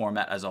level of the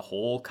format as a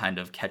whole kind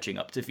of catching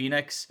up to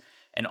Phoenix,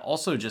 and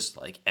also just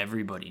like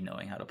everybody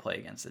knowing how to play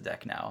against the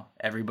deck now.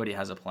 Everybody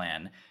has a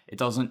plan.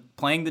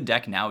 Playing the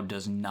deck now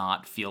does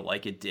not feel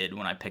like it did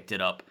when I picked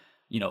it up,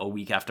 a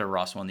week after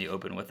Ross won the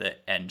Open with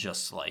it and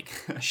just like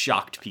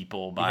shocked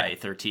people by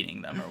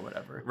 13ing them or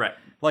whatever. Right.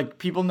 Like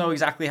people know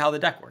exactly how the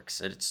deck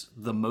works. It's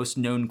the most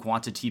known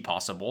quantity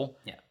possible.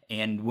 Yeah.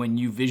 And when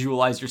you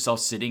visualize yourself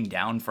sitting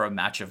down for a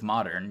match of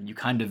Modern, you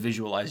kind of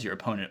visualize your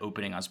opponent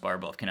opening on Spire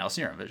Bluff Canal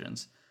Serum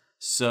Visions.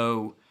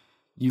 So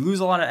you lose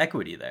a lot of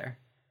equity there.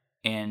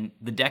 And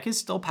the deck is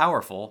still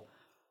powerful,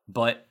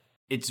 but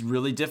it's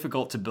really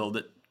difficult to build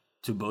it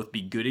to both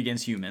be good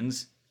against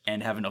humans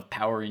and have enough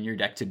power in your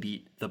deck to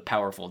beat the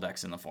powerful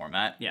decks in the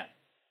format. Yeah.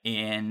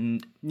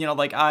 And,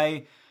 like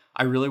I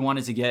really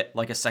wanted to get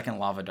like a second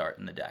Lava Dart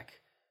in the deck,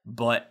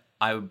 but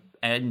I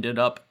ended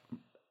up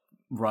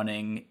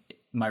running...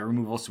 My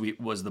removal suite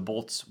was the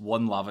Bolts,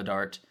 1 Lava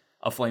Dart,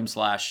 a Flame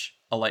Slash,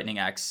 a Lightning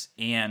Axe,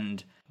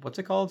 and what's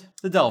it called?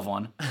 The Delve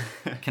one.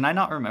 Can I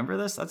not remember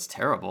this? That's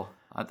terrible.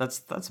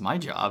 That's my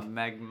job.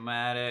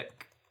 Magmatic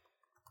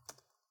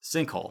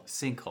Sinkhole.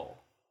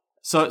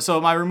 So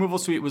my removal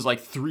suite was like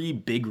 3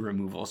 big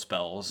removal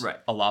spells, right?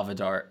 A Lava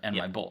Dart and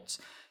my Bolts.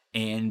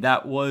 And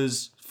that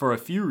was for a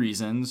few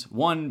reasons.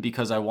 One,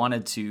 because I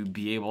wanted to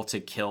be able to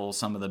kill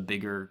some of the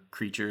bigger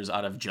creatures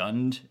out of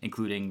Jund,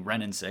 including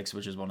Wrenn and 6,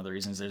 which is one of the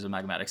reasons there's a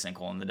Magmatic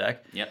Sinkhole in the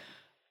deck. Yep.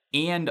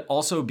 And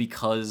also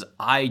because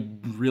I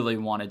really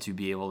wanted to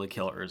be able to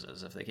kill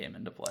Urzas if they came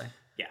into play.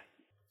 Yeah.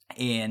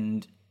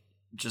 And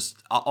just,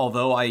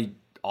 although I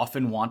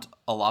often want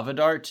a Lava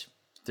Dart,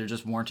 there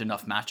just weren't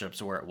enough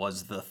matchups where it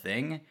was the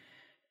thing.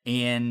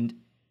 And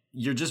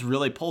you're just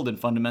really pulled in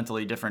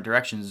fundamentally different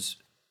directions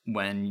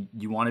when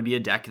you want to be a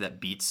deck that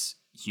beats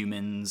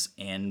humans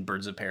and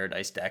Birds of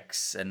Paradise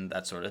decks and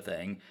that sort of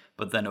thing.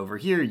 But then over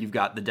here, you've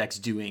got the decks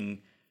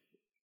doing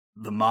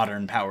the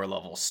Modern power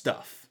level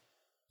stuff.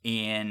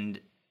 And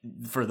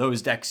for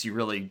those decks, you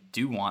really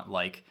do want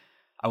like,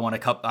 I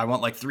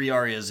want like 3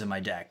 Arias in my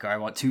deck, or I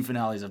want 2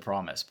 Finales of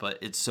Promise, but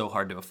it's so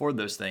hard to afford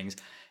those things.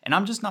 And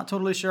I'm just not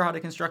totally sure how to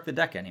construct the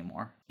deck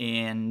anymore.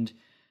 And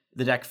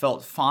the deck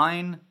felt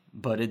fine,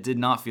 but it did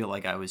not feel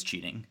like I was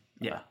cheating.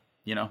 Yeah.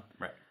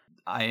 Right.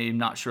 I'm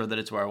not sure that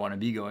it's where I want to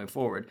be going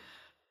forward.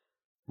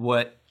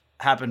 What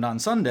happened on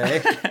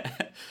Sunday,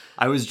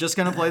 I was just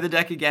going to play the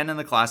deck again in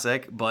the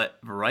Classic, but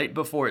right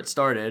before it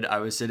started, I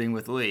was sitting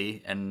with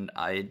Lee, and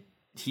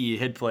he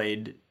had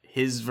played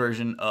his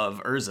version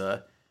of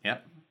Urza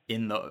Yep.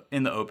 in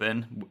the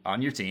Open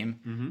on your team.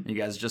 Mm-hmm. You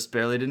guys just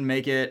barely didn't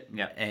make it.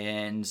 Yeah.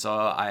 And so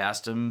I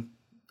asked him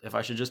if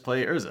I should just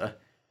play Urza,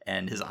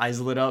 and his eyes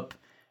lit up.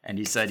 And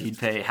he said he'd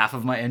pay half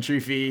of my entry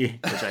fee,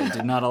 which I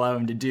did not allow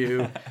him to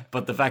do.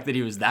 But the fact that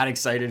he was that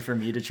excited for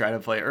me to try to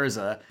play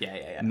Urza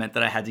meant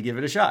that I had to give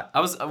it a shot.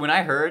 When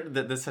I heard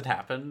that this had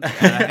happened,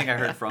 and I think I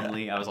heard from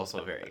Lee, I was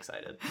also very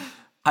excited.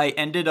 I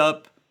ended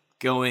up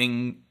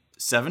going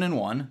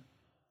 7-1.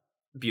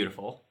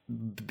 Beautiful.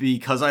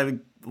 Because I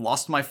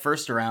lost my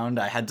first round,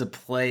 I had to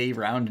play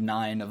round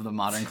 9 of the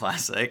Modern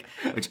Classic,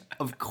 which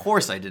of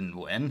course I didn't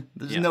win.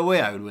 There's no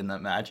way I would win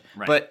that match.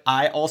 Right. But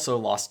I also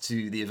lost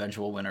to the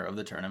eventual winner of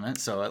the tournament,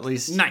 so at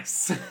least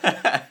Nice.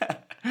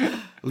 at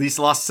least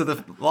lost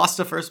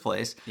to first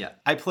place. Yeah.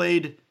 I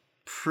played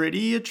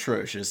pretty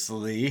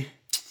atrociously.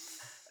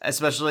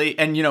 Especially,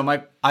 and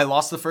I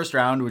lost the first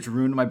round, which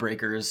ruined my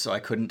breakers, so I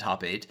couldn't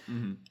top 8.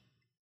 Mm-hmm.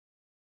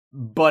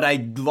 But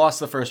I lost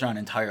the first round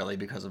entirely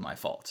because of my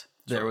fault.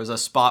 There was a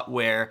spot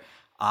where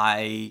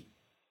I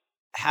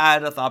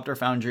had a Thopter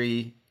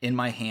Foundry in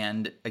my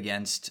hand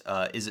against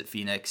Izzet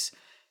Phoenix,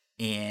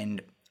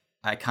 and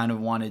I kind of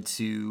wanted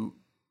to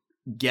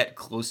get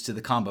close to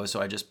the combo,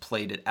 so I just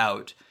played it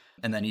out,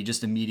 and then he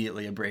just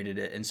immediately abraded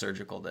it and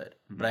surgicaled it.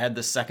 Mm-hmm. But I had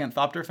the second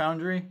Thopter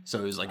Foundry, so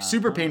it was like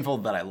super painful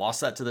that I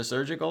lost that to the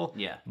surgical.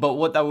 Yeah. But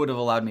what that would have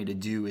allowed me to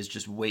do is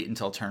just wait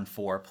until turn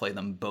 4, play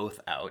them both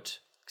out,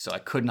 so I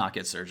could not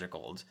get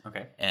surgicaled.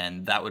 Okay.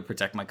 And that would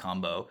protect my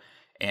combo.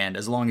 And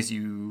as long as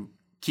you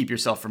keep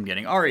yourself from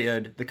getting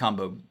Aria'd, the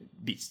combo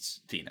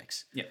beats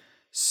Phoenix. Yeah.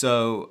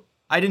 So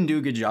I didn't do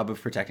a good job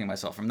of protecting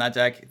myself from that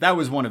deck. That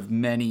was one of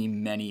many,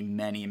 many,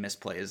 many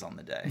misplays on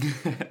the day.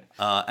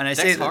 And I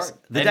say hard.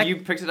 The and deck, you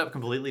picked it up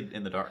completely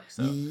in the dark.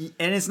 So. and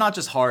it's not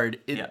just hard.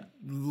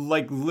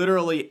 Like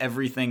literally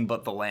everything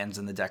but the lands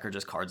in the deck are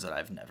just cards that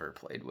I've never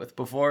played with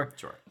before.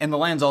 Sure. And the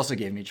lands also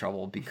gave me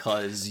trouble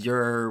because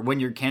when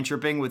you're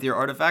cantripping with your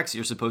artifacts,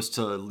 you're supposed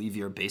to leave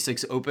your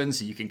basics open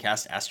so you can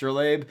cast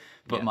Astrolabe.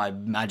 But my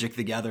Magic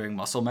the Gathering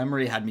muscle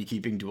memory had me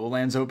keeping dual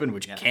lands open,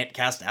 which can't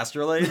cast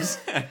Astrolabes.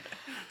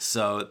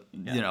 So,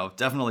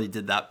 definitely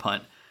did that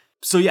punt.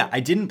 So yeah, I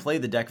didn't play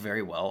the deck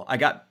very well. I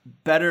got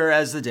better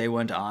as the day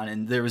went on,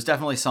 and there was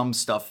definitely some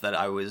stuff that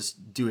I was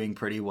doing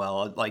pretty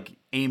well, like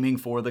aiming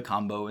for the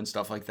combo and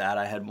stuff like that.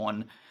 I had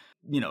one,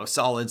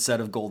 solid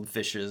set of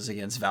goldfishes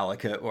against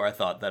Valakut where I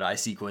thought that I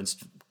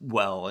sequenced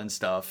well and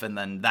stuff, and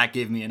then that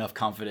gave me enough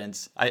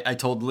confidence. I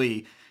told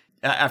Lee,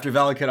 after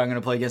Valakut, I'm going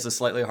to play against a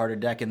slightly harder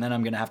deck, and then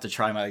I'm going to have to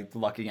try my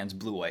luck against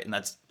blue-white, and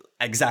that's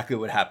exactly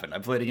what happened. I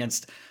played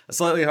against a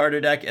slightly harder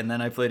deck, and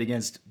then I played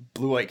against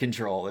blue-white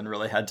control and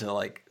really had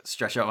to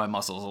stretch out my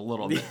muscles a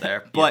little bit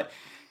there. But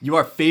you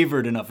are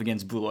favored enough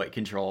against blue-white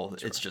control.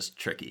 Sure. It's just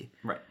tricky.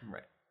 Right.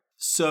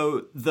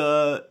 So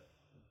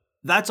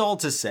that's all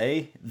to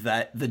say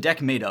that the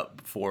deck made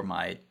up for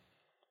my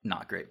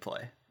not great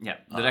play. Yeah,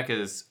 the deck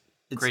is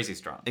crazy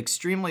strong.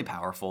 Extremely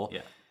powerful.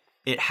 Yeah.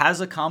 It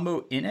has a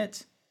combo in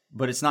it,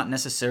 but it's not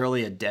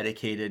necessarily a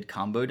dedicated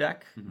combo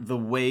deck. Mm-hmm. The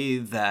way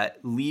that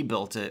Lee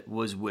built it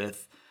was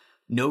with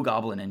no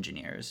Goblin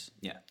Engineers.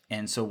 Yeah.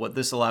 And so what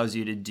this allows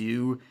you to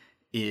do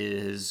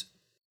is...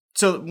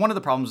 So one of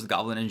the problems with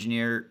Goblin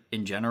Engineer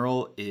in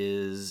general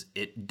is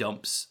it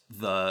dumps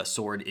the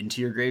sword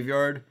into your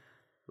graveyard,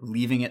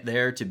 leaving it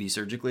there to be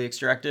surgically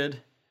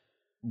extracted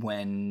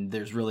when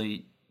there's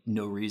really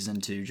no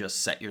reason to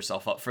just set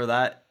yourself up for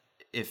that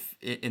if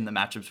in the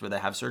matchups where they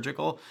have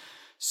surgical.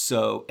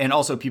 So, and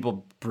also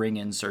people bring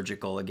in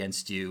surgical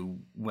against you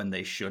when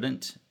they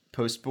shouldn't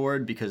post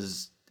board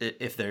because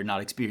if they're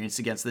not experienced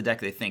against the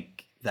deck, they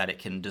think that it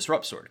can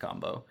disrupt sword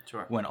combo.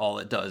 Sure. When all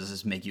it does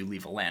is make you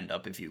leave a land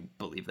up if you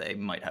believe they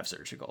might have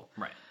surgical.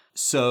 Right.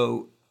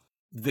 So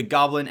the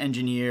Goblin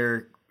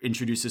Engineer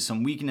introduces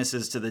some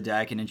weaknesses to the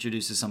deck and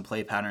introduces some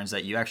play patterns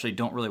that you actually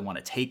don't really want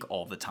to take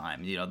all the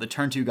time. The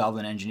turn 2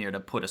 Goblin Engineer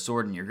to put a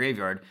sword in your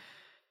graveyard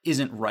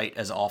isn't right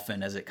as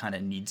often as it kind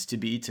of needs to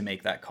be to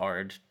make that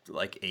card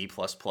like A++.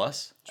 Sure.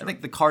 I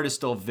think the card is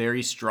still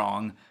very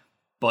strong,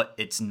 but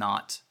it's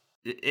not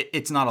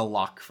a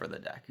lock for the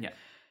deck. Yeah.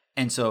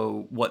 And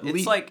so what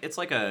it's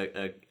like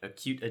a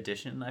cute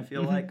addition, I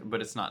feel like,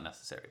 but it's not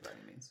necessary by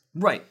any means.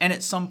 Right. And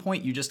at some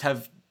point you just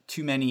have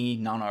too many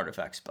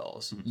non-artifact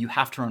spells. Mm-hmm. You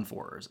have to run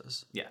 4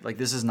 Urzas. Yeah.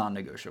 This is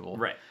non-negotiable.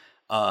 Right.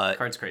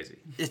 Card's crazy.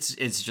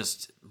 It's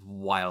just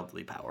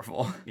wildly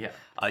powerful. Yeah.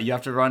 You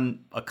have to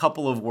run a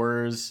couple of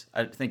Whirs.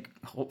 I think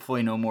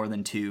hopefully no more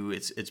than 2.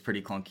 It's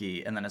pretty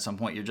clunky. And then at some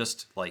point you're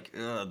just like,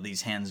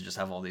 these hands just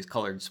have all these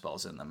colored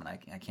spells in them, and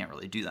I can't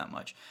really do that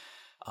much.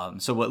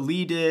 So what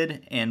Lee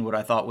did, and what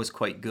I thought was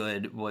quite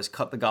good, was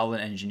cut the Goblin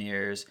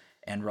Engineers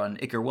and run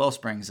Ichor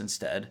Wellsprings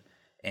instead.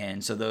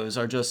 And so those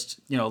are just,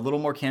 a little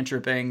more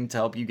cantripping to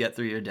help you get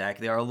through your deck.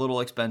 They are a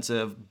little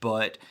expensive,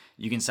 but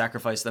you can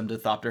sacrifice them to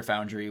Thopter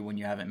Foundry when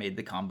you haven't made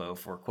the combo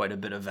for quite a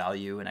bit of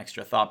value and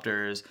extra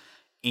Thopters.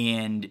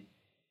 And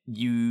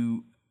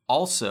you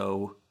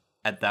also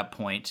at that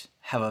point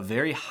have a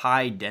very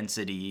high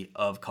density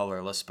of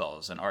colorless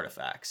spells and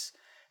artifacts.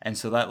 And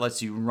so that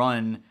lets you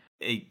run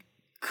a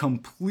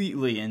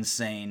completely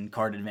insane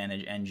card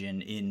advantage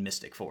engine in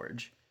Mystic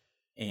Forge.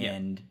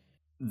 And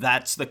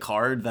that's the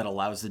card that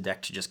allows the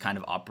deck to just kind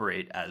of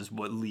operate as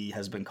what Lee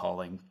has been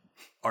calling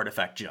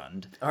Artifact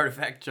Jund.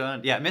 Artifact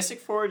Jund. Yeah, Mystic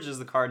Forge is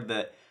the card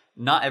that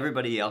not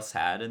everybody else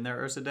had in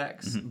their Urza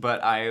decks,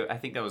 but I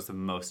think I was the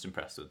most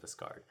impressed with this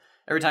card.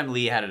 Every time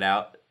Lee had it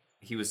out,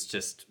 it was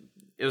just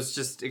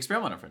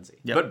Experimental Frenzy,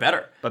 but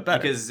better.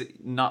 Because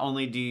not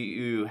only do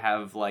you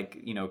have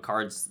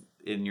cards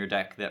in your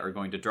deck that are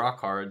going to draw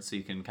cards, so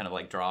you can kind of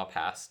like draw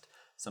past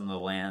some of the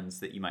lands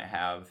that you might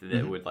have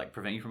that would like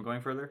prevent you from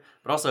going further,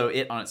 but also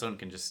it on its own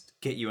can just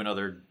get you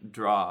another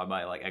draw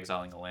by like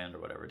exiling a land or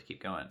whatever to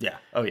keep going. Yeah.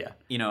 Oh yeah.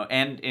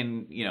 And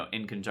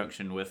in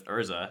conjunction with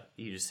Urza,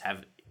 you just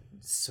have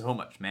so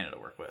much mana to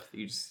work with.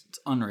 It's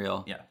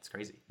unreal. Yeah, it's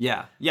crazy.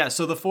 Yeah.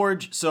 So the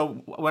Forge,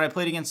 so when I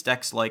played against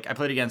decks, like I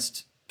played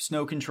against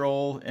Snow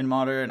Control in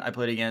Modern, I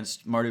played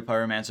against Mardu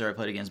Pyromancer, I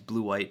played against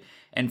Blue-White,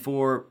 and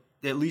for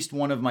at least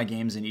one of my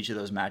games in each of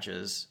those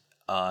matches,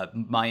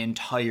 my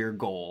entire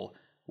goal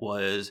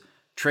was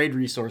trade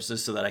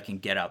resources so that I can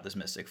get out this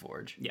Mystic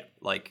Forge. Yeah.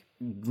 Like,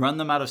 run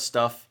them out of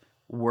stuff,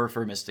 were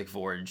for Mystic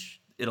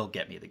Forge, it'll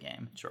get me the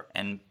game. Sure.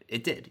 And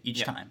it did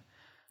each time.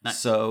 Nice.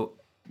 So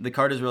the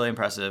card is really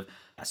impressive.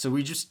 So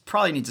we just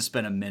probably need to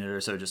spend a minute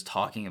or so just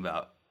talking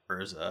about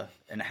Urza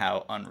and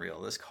how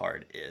unreal this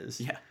card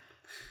is. Yeah.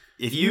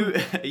 If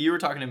you were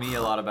talking to me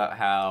a lot about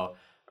how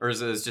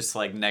Urza is just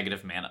like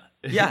negative mana.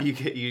 Yeah.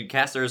 you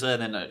cast Urza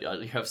and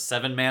then you have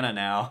 7 mana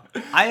now.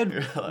 I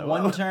had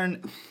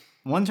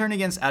one turn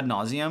against Ad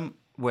Nauseam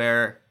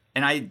where,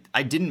 and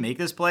I didn't make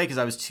this play because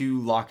I was too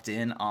locked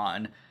in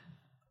on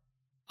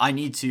I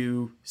need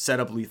to set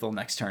up lethal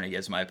next turn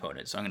against my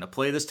opponent. So I'm going to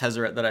play this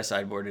Tezzeret that I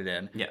sideboarded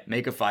in,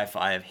 make a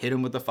 5/5, hit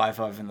him with the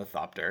 5/5 in the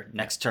Thopter.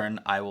 Next turn,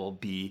 I will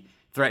be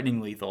threatening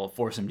lethal,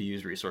 force him to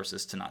use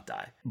resources to not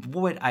die.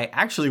 What I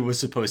actually was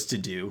supposed to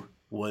do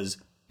was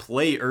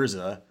play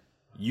Urza,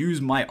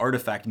 use my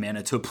artifact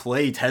mana to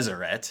play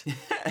Tezzeret.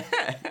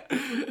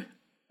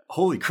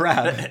 Holy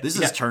crap, this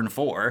is turn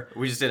 4.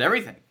 We just did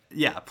everything.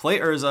 Yeah, play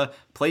Urza,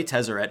 play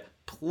Tezzeret,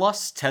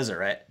 plus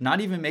Tezzeret, not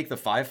even make the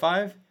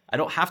 5/5. I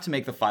don't have to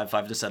make the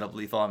 5/5 to set up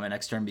lethal on my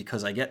next turn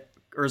because I get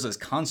Urza's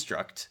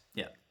Construct.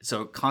 Yeah.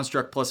 So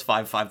Construct plus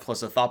 5/5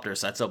 plus a Thopter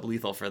sets up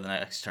lethal for the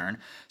next turn.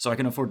 So I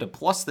can afford to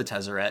plus the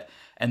Tezzeret,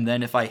 and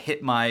then if I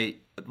hit my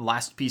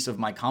last piece of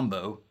my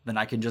combo, then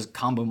I can just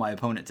combo my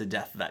opponent to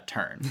death that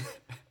turn.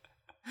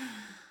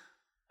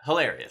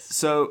 Hilarious.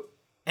 So,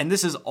 and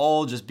this is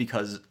all just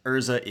because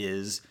Urza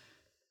is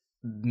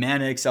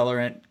mana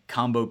accelerant,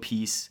 combo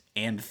piece,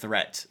 and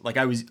threat. Like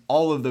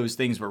all of those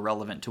things were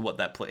relevant to what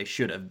that play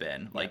should have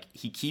been. Like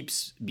he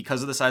keeps,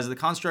 because of the size of the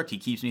construct, he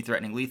keeps me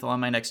threatening lethal on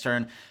my next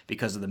turn.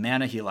 Because of the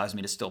mana, he allows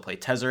me to still play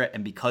Tezzeret,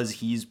 and because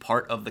he's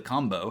part of the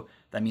combo,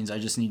 that means I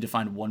just need to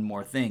find one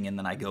more thing, and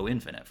then I go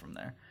infinite from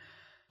there.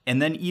 And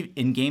then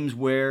in games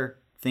where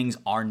things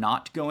are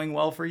not going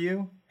well for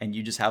you, and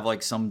you just have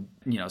like some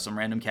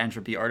random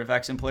Cantropy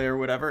artifacts in play or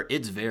whatever,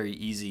 it's very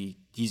easy.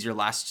 He's your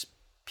last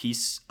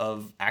piece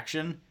of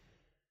action.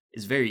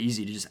 It's very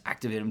easy to just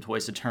activate him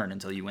twice a turn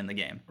until you win the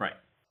game. Right.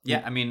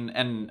 Yeah, I mean,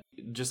 and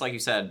just like you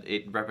said,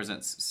 it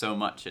represents so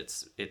much.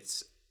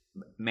 It's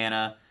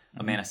mana,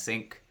 a mana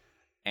sink,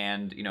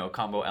 and a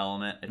combo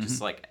element. It's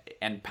just like,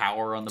 and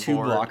power on the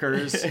board. 2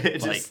 blockers.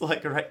 It just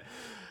right.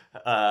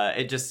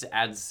 It just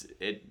adds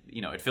it.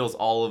 It fills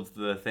all of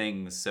the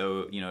things.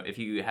 So if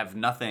you have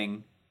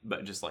nothing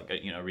but just like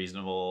a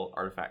reasonable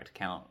artifact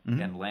count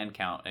and land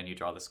count, and you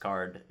draw this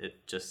card,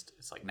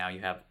 it's like now you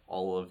have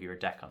all of your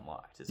deck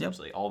unlocked,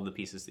 essentially. All of the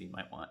pieces that you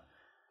might want.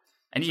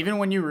 And even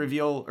when you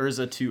reveal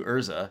Urza to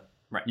Urza,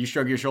 right, you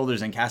shrug your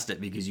shoulders and cast it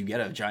because you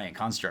get a giant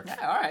construct.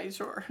 Yeah, all right,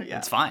 sure. Yeah,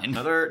 it's fine.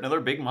 Another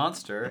big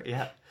monster.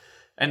 Yeah.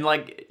 And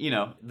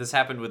this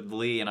happened with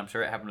Lee, and I'm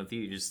sure it happened with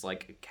you. You just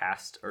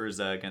cast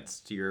Urza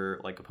against your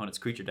opponent's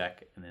creature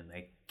deck, and then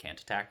they can't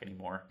attack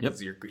anymore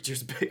because your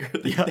creature's bigger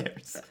than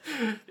theirs.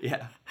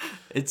 Yeah.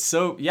 It's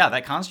so,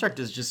 that construct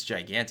is just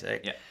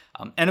gigantic. Yeah.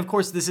 And of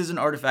course, this is an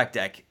artifact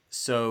deck,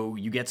 so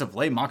you get to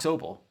play Mox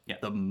Opal,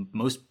 the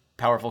most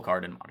powerful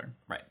card in Modern.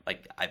 Right.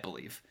 I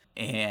believe.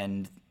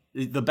 And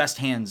the best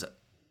hands,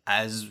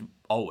 as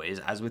always,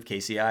 as with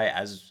KCI,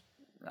 as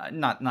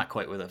not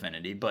quite with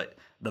Affinity, but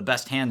the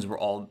best hands were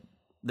all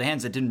the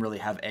hands that didn't really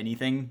have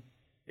anything.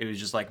 It was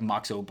just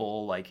Mox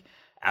Opal,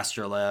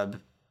 Astrolabe,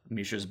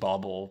 Mishra's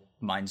Bauble,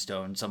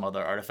 Mindstone, some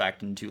other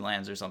artifact in 2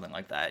 lands or something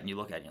like that. And you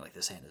look at it and you're like,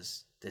 this hand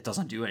it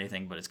doesn't do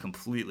anything, but it's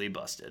completely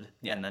busted.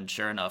 Yeah. And then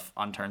sure enough,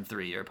 on turn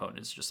 3, your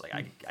opponent's just like,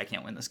 I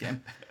can't win this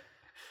game.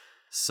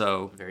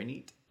 So very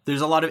neat.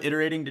 There's a lot of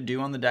iterating to do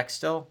on the deck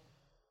still,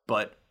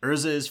 but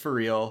Urza is for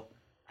real.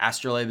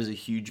 Astrolabe is a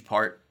huge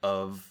part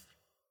of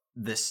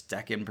this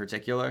deck in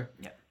particular.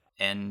 Yeah.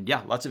 And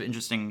lots of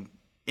interesting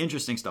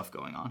stuff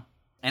going on.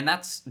 And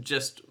that's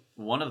just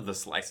one of the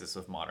slices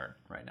of Modern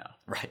right now.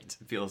 Right.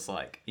 It feels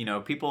like,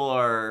 people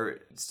are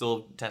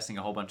still testing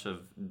a whole bunch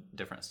of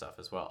different stuff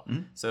as well.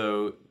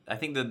 So I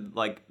think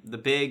that the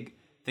big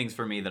things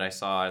for me that I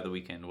saw at the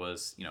weekend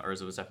was,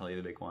 Urza was definitely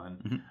the big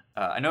one.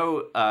 I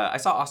know I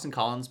saw Austin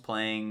Collins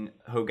playing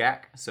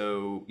Hogak,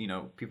 so,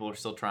 people are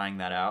still trying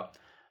that out.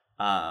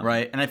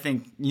 Right. And I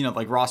think,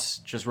 Ross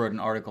just wrote an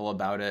article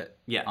about it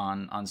Yeah.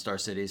 on Star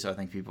City, so I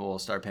think people will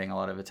start paying a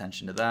lot of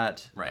attention to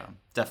that. Right.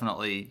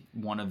 Definitely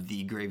one of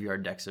the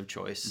graveyard decks of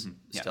choice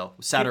Yeah. still.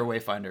 Satyr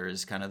Wayfinder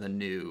is kind of the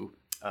new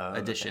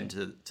addition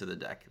to the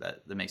deck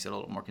that makes it a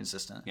little more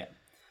consistent. Yeah.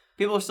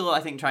 People are still, I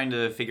think, trying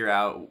to figure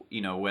out,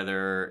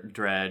 whether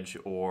Dredge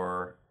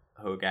or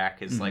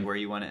Hogak is where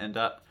you want to end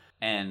up.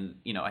 And,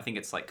 I think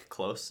it's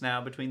close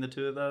now between the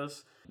two of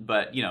those.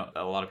 But,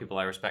 a lot of people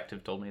I respect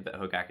have told me that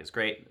Hogak is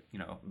great,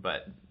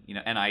 but,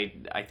 and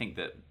I think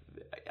that,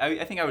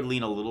 I think I would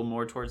lean a little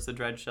more towards the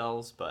Dredge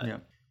shells, but. Yeah.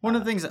 One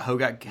of the things that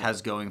Hogak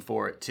has going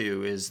for it,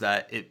 too, is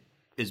that it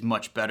is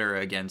much better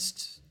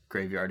against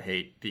Graveyard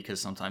Hate because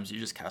sometimes you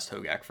just cast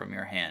Hogak from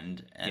your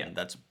hand, and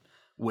that's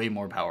way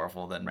more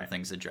powerful than the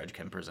things that Dredge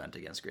can present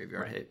against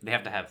Graveyard Hate. They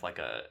have to have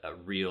a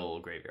real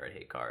Graveyard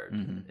Hate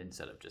card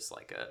instead of just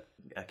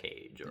a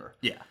cage or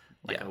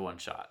a one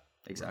shot.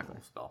 Exactly.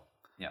 Spell.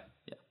 Yeah.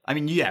 Yeah. I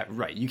mean,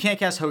 right. You can't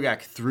cast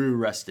Hogak through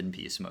Rest in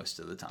Peace most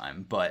of the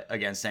time, but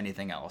against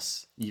anything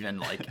else,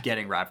 even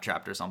getting Wrap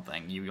Trapped or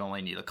something, you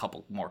only need a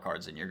couple more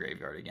cards in your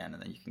graveyard again,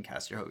 and then you can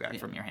cast your Hogak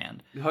from your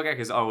hand. Hogak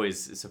is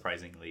always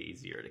surprisingly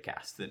easier to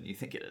cast than you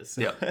think it is.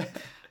 Yeah.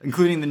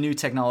 Including the new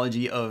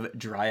technology of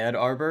Dryad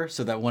Arbor,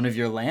 so that one of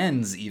your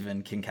lands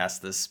even can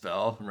cast this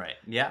spell. Right.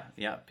 Yeah.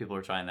 Yeah. People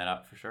are trying that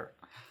out for sure.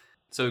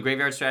 So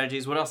graveyard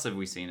strategies, what else have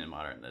we seen in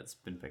Modern that's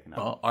been picking up?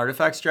 Well,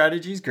 artifact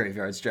strategies,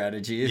 graveyard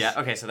strategies. Yeah,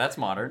 okay, so that's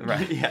Modern.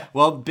 Right. Yeah.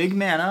 Well, big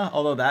mana,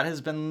 although that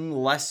has been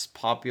less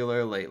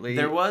popular lately.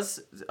 There was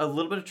a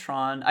little bit of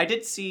Tron. I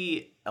did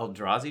see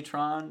Eldrazi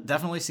Tron.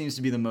 Definitely seems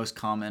to be the most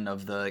common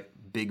of the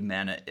big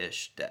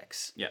mana-ish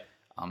decks. Yeah.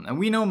 And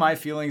we know my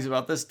feelings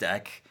about this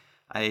deck.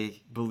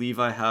 I believe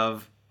I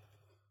have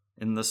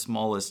in the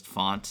smallest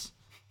font.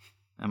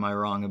 Am I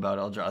wrong about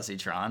Eldrazi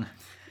Tron?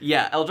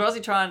 Yeah,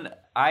 Eldrazi Tron,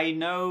 I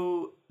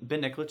know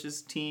Ben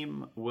Nikolich's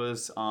team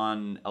was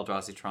on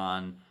Eldrazi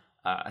Tron.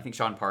 I think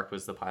Sean Park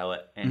was the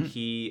pilot, and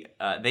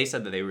they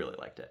said that they really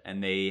liked it.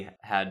 And they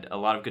had a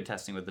lot of good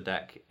testing with the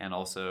deck and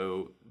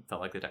also felt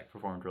like the deck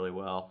performed really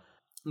well.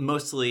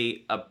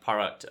 Mostly a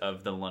product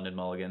of the London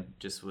Mulligan,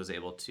 just was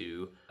able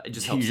to... It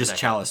just helps you just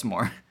chalice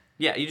more.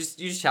 Yeah, you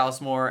just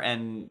chalice more,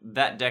 and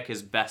that deck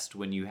is best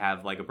when you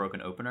have a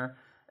broken opener.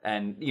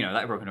 And,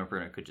 that broken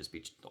opener could just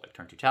be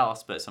turn 2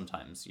 chalice, but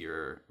sometimes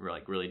you're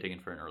really digging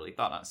for an early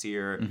Thought-Knot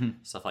Seer,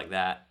 stuff like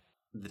that.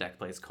 The deck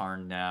plays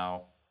Karn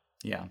now.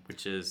 Yeah.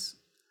 Which is...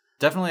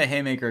 definitely a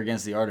haymaker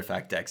against the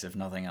artifact decks, if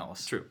nothing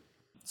else. True.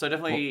 So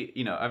definitely,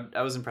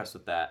 I was impressed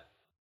with that.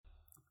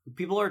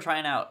 People are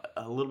trying out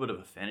a little bit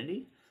of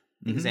affinity.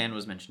 I think Zan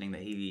was mentioning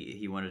that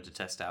he wanted to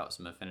test out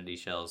some affinity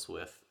shells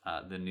with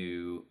the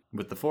new...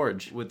 with the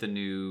Forge. With the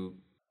new...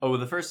 Oh,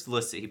 the first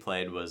list that he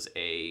played was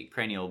a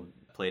Cranial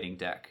Plating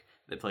deck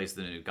that plays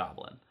the new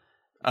Goblin.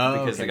 Oh,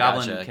 because okay, the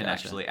Goblin can gotcha.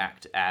 actually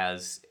act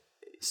as...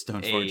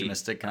 Stoneforge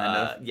Mystic, kind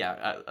of.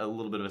 Yeah, a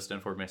little bit of a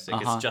Stoneforge Mystic.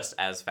 It's just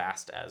as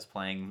fast as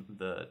playing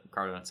the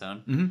card on its own.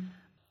 Mm-hmm.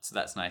 So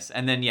that's nice.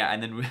 And then,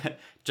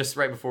 just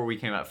right before we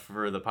came out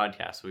for the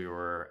podcast, we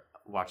were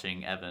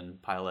watching Evan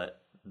pilot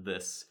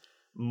this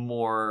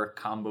more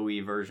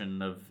combo-y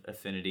version of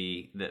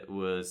Affinity that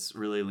was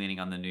really leaning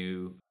on the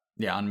new...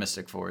 Yeah, on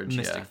Mystic Forge.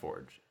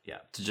 Forge, yeah.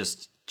 To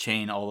just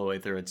chain all the way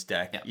through its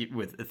deck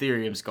with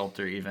Ethereum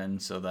Sculptor even,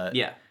 so that...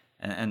 Yeah.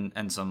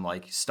 And some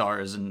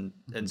stars and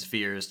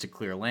spheres to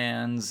clear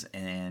lands,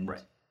 and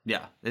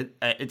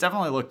it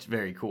definitely looked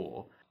very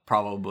cool.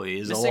 Probably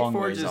is Mystic a long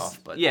Forge ways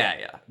off, but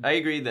yeah, I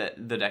agree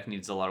that the deck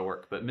needs a lot of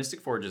work, but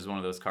Mystic Forge is one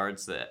of those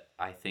cards that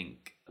I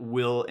think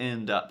will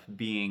end up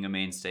being a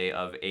mainstay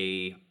of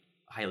a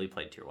highly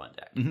played tier 1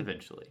 deck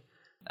eventually.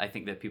 I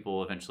think that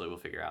people eventually will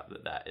figure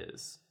out that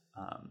is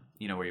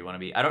where you want to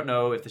be. I don't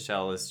know if the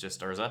shell is just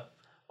Urza,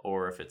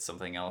 or if it's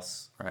something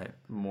else, right?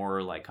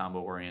 More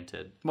combo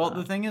oriented. Well,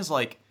 the thing is,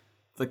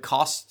 the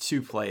cost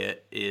to play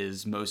it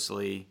is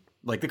mostly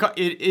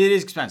it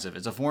is expensive.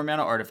 It's a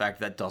 4-mana artifact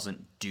that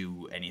doesn't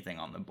do anything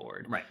on the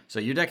board, right? So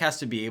your deck has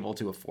to be able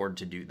to afford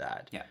to do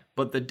that. Yeah.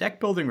 But the deck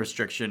building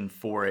restriction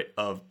for it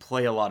of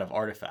play a lot of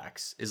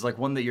artifacts is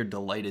one that you're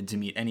delighted to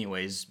meet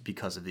anyways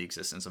because of the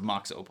existence of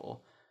Mox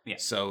Opal. Yeah.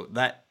 So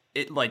that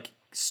it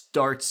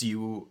starts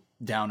you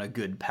down a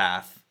good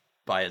path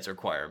by its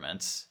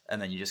requirements,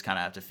 and then you just kind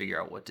of have to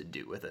figure out what to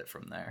do with it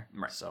from there.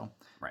 Right. So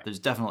there's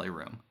definitely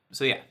room.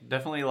 So yeah,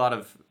 definitely a lot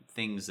of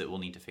things that we'll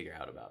need to figure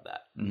out about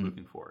that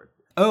moving forward.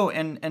 Oh,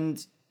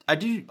 and I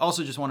do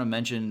also just want to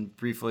mention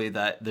briefly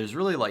that there's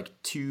really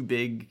 2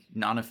 big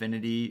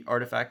non-affinity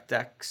artifact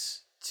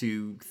decks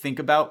to think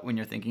about when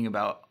you're thinking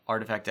about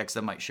artifact decks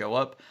that might show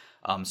up.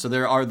 So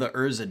there are the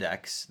Urza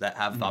decks that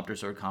have Thopter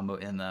Sword combo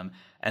in them,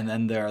 and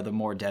then there are the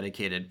more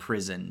dedicated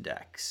prison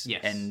decks.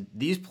 Yes. And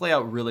these play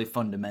out really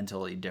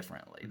fundamentally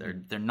differently.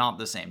 They're not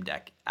the same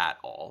deck at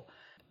all.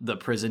 The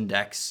prison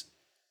decks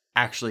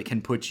actually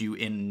can put you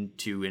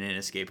into an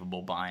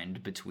inescapable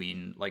bind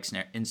between like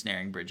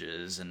ensnaring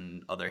bridges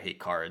and other hate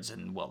cards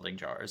and welding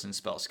jars and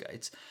spell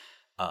skites.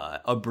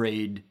 A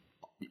braid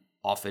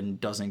often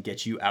doesn't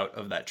get you out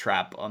of that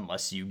trap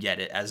unless you get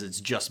it as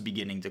it's just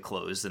beginning to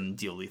close and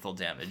deal lethal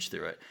damage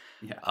through it.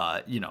 Yeah.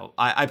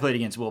 I played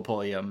against Will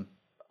Pulliam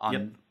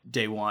on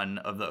day one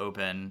of the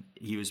Open.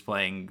 He was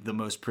playing the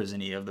most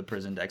prison-y of the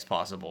prison decks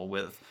possible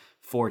with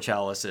 4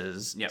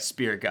 chalices,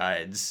 spirit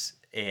guides,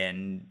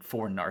 and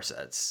 4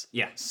 Narsets.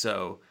 Yeah.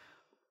 So,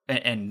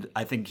 and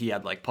I think he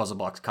had like Puzzle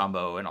Box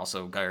combo and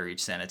also Gaia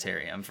Reach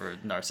Sanitarium for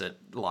Narset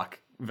lock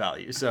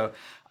value. So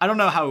I don't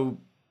know how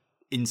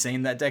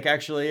insane that deck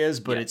actually is,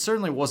 but it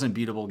certainly wasn't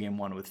beatable game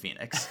 1 with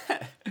Phoenix.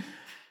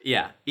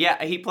 Yeah,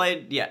 he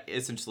played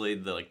essentially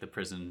the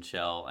prison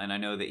shell, and I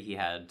know that he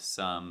had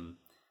some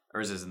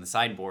Urzas in the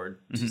sideboard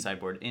to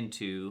sideboard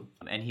into,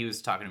 and he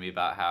was talking to me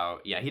about how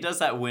he does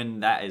that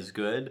when that is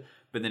good,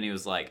 but then he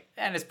was like,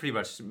 and it's pretty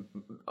much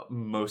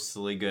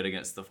mostly good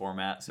against the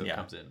format, so it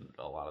comes in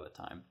a lot of the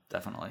time.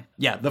 Definitely.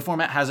 Yeah, the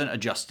format hasn't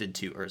adjusted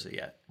to Urza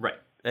yet. Right.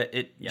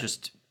 It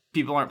just,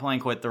 people aren't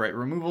playing quite the right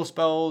removal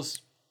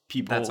spells.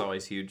 That's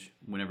always huge.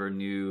 Whenever a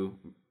new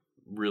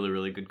really,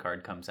 really good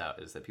card comes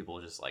out, is that people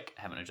just like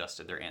haven't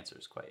adjusted their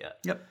answers quite yet.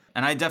 Yep.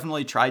 And I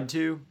definitely tried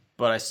to,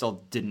 but I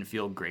still didn't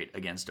feel great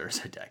against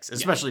Urza decks,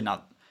 especially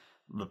not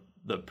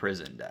the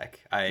prison deck.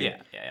 I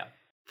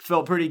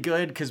felt pretty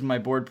good because my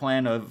board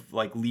plan of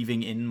like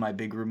leaving in my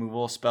big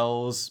removal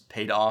spells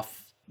paid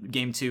off.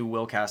 Game 2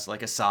 will cast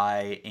like a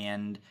Sigh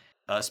and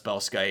a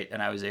Spellskite,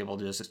 and I was able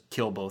to just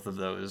kill both of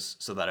those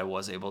so that I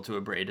was able to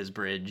abrade his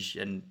bridge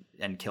and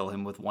kill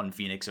him with 1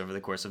 Phoenix over the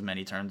course of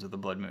many turns with the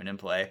Blood Moon in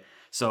play.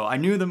 So I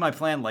knew that my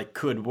plan like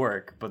could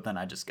work, but then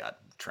I just got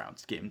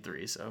trounced game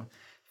 3, so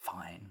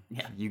fine.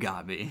 Yeah, you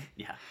got me.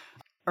 Yeah.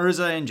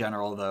 Urza in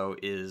general, though,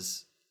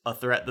 is a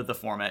threat that the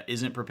format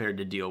isn't prepared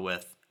to deal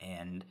with,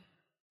 and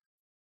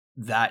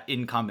that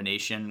in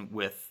combination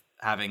with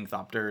having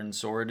Thopter and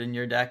Sword in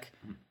your deck.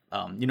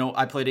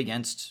 I played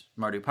against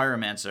Mardu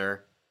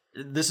Pyromancer.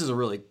 This is a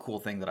really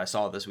cool thing that I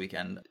saw this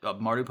weekend. A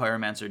Mardu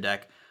Pyromancer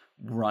deck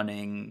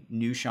running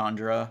new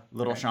Chandra,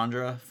 Little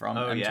Chandra from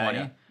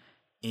M20,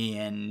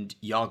 and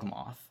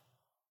Yawgmoth.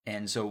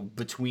 And so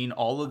between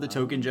all of the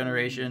token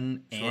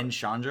generation and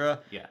Chandra,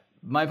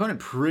 my opponent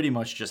pretty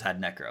much just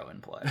had Necro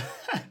in play.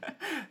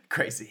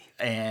 Crazy.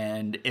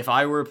 And if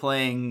I were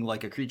playing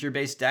like a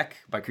creature-based deck,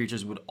 my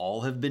creatures would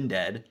all have been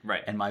dead.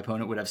 Right. And my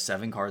opponent would have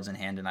 7 cards in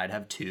hand and I'd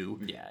have 2.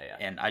 Yeah.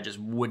 And I just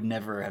would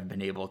never have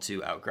been able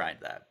to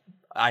outgrind that.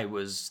 I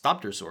was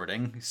Thopter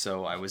sorting,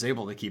 so I was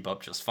able to keep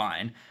up just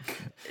fine.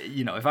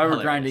 If I were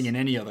grinding in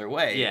any other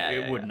way,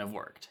 it wouldn't have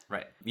worked.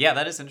 Right. Yeah,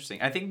 that is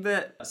interesting. I think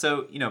that,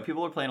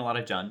 people are playing a lot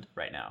of Jund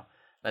right now.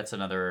 That's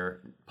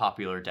another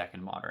popular deck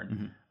in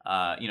Modern.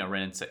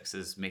 Wrenn and 6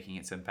 is making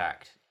its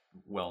impact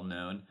well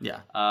known.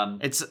 Yeah.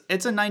 It's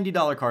a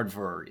 $90 card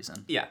for a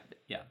reason. Yeah,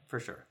 for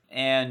sure.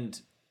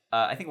 And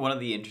I think one of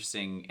the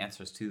interesting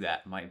answers to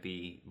that might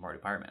be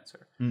Mardu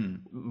Pyromancer.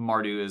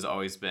 Mardu has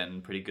always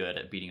been pretty good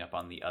at beating up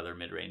on the other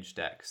mid-range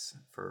decks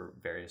for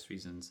various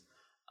reasons.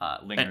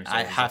 And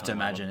I have to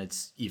imagine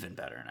it's even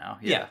better now.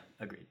 Yeah,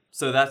 agreed.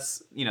 So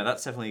that's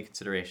definitely a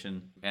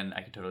consideration, and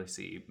I can totally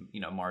see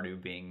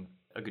Mardu being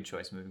a good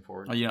choice moving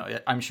forward.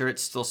 I'm sure it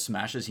still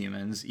smashes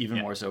humans, even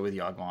more so with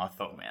Yawgmoth.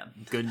 Oh man,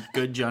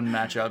 good Jund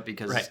matchup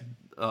because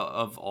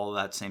of all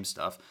that same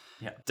stuff.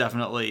 Yeah,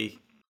 definitely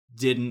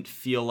didn't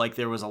feel like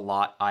there was a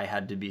lot I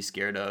had to be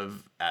scared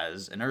of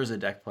as an Urza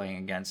deck playing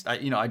against.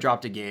 I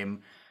dropped a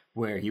game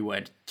where he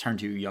went turn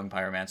 2 Young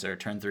Pyromancer,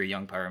 turn 3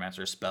 Young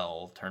Pyromancer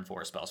spell, turn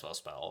 4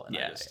 spell, and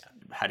I just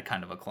had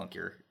kind of a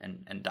clunker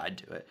and died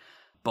to it.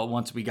 But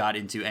once we got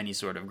into any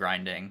sort of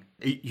grinding,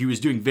 he was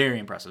doing very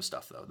impressive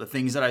stuff, though. The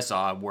things that I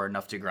saw were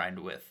enough to grind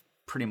with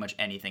pretty much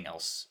anything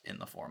else in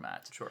the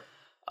format. Sure.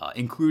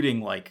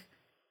 Including, like,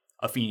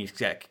 a Phoenix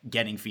deck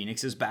getting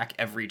Phoenixes back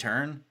every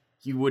turn.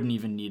 He wouldn't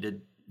even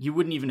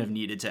have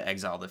needed to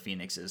exile the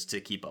Phoenixes to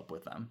keep up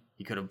with them.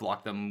 He could have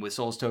blocked them with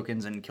Souls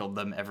tokens and killed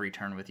them every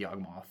turn with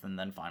Yawgmoth, and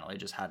then finally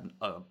just had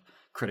a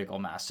critical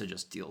mass to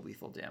just deal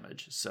lethal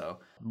damage. So,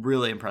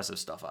 really impressive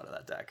stuff out of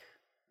that deck.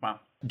 Wow.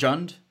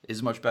 Jund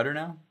is much better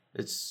now.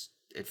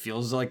 It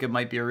feels like it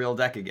might be a real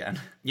deck again.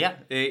 Yeah,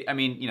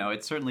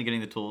 it's certainly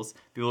getting the tools.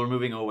 People are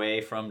moving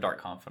away from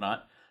Dark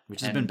Confidant, which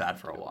has been bad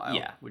for a while.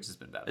 Yeah, which has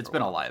been bad. It's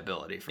been a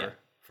liability for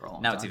a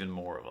long time. Now it's even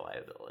more of a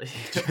liability.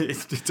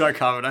 It's Dark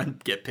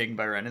Confidant get pinged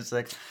by Wrenn and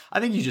 6. I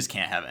think you just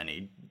can't have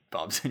any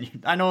Bobs in you.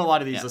 I know a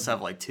lot of these just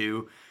have like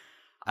 2.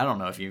 I don't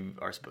know if you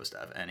are supposed to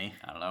have any.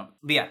 I don't know.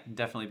 But yeah,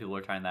 definitely people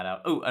are trying that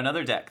out. Oh,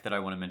 another deck that I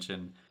want to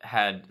mention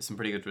had some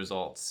pretty good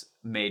results,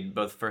 made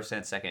both first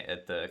and second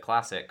at the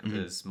Classic,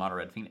 is Mono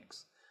Red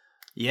Phoenix.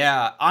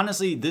 Yeah,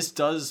 honestly, this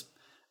does,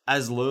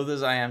 as loath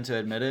as I am to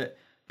admit it,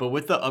 But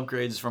with the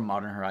upgrades from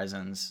Modern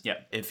Horizons, Yeah.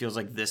 it feels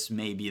like this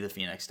may be the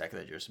Phoenix deck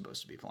that you're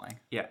supposed to be playing.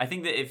 Yeah, I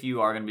think that if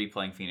you are going to be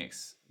playing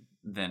Phoenix,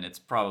 then it's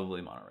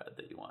probably mono red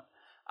that you want.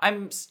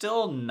 I'm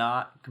still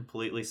not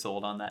completely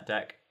sold on that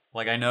deck.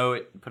 Like, I know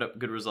it put up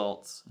good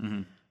results,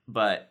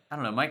 but I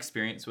don't know. My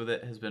experience with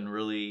it has been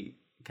really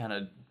kind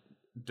of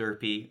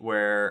derpy,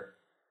 where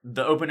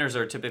the openers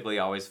are typically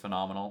always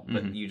phenomenal,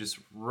 but you just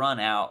run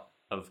out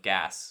of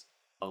gas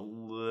a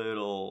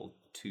little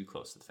too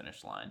close to the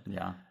finish line.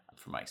 Yeah.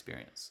 From my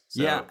experience.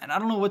 So, Yeah, and I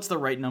don't know what's the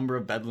right number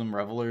of Bedlam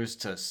Revelers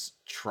to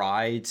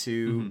try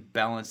to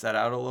balance that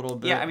out a little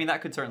bit. yeah, I mean,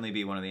 that could certainly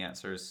be one of the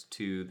answers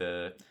to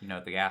the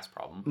gas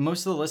problem.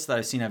 Most of the lists that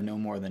I've seen have no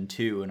more than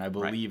 2, and I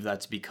believe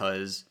that's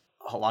because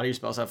a lot of your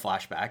spells have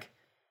flashback.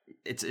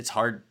 It's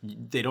hard.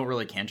 They don't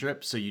really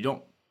cantrip, so you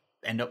don't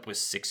end up with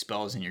 6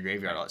 spells in your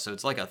graveyard. So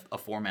it's like a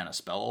 4-mana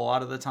spell a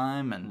lot of the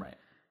time, and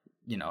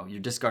you're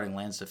discarding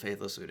lands to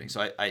Faithless Looting.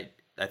 So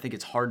I think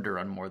it's hard to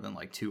run more than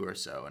like 2 or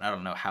so, and I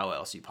don't know how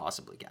else you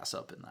possibly gas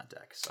up in that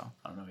deck. So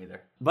I don't know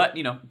either. But,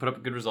 put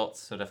up good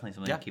results, so definitely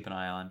something to keep an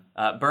eye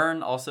on.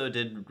 Burn also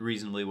did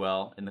reasonably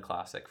well in the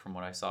Classic from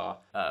what I saw.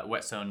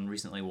 Whetstone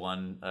recently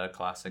won a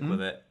Classic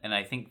with it, and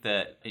I think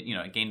that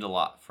it gained a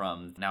lot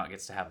from now it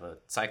gets to have a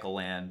cycle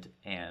land,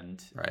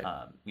 and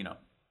I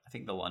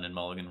think the London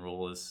Mulligan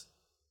rule is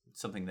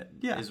something that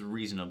is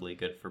reasonably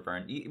good for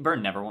Burn.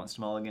 Burn never wants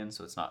to mulligan,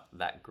 so it's not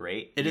that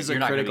great. It is a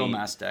critical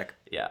mass deck.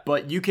 Yeah.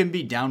 But you can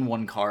be down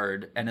 1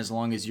 card, and as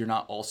long as you're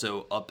not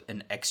also up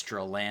an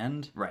extra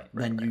land,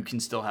 then you can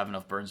still have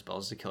enough burn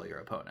spells to kill your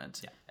opponent.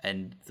 Yeah.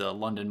 And the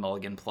London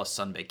Mulligan plus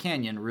Sunbaked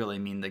Canyon really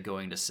mean that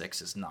going to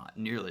 6 is not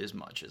nearly as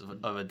much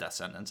of a death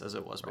sentence as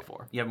it was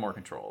before. You have more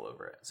control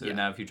over it. So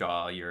now if you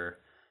draw your,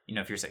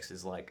 if your 6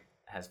 is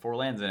has 4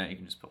 lands in it, you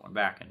can just put 1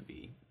 back and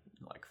be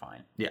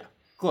fine. Yeah.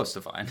 Close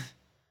to fine.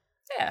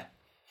 Yeah.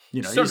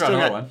 You still draw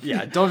another one.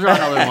 Yeah, don't draw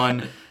another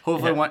one.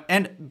 Hopefully one.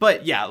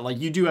 But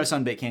you do have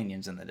Sunbaked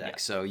Canyons in the deck,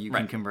 so you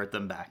can convert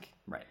them back.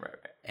 Right.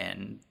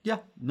 And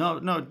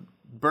no,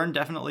 Burn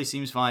definitely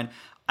seems fine.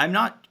 I'm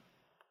not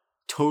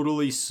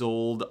totally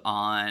sold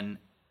on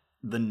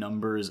the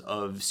numbers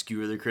of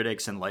Skewer the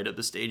Critics and Light Up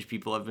the Stage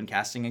people have been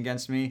casting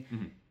against me.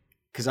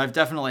 Because I've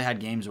definitely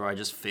had games where I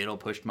just fatal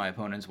pushed my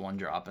opponent's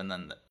 1-drop, and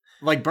then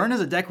Burn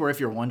is a deck where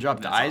if your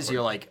 1-drop dies,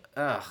 you're like,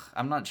 ugh,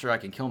 I'm not sure I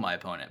can kill my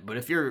opponent. But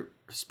if your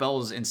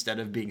spells, instead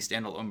of being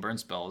standalone burn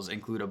spells,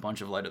 include a bunch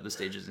of Light Up the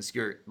Stages and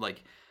Skewer,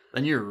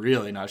 then you're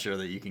really not sure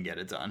that you can get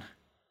it done.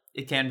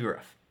 It can be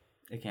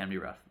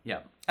rough.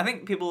 Yeah. I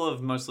think people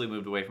have mostly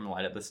moved away from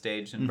Light Up the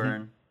Stage and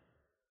Burn.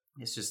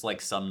 It's just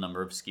some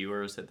number of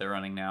skewers that they're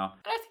running now.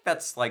 And I think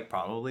that's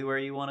probably where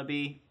you want to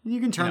be.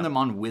 You can turn them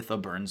on with a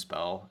burn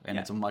spell, and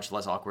it's much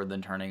less awkward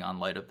than turning on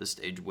Light Up the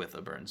Stage with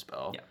a burn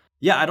spell.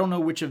 Yeah, I don't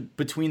know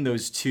between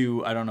those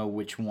two, I don't know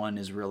which one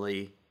is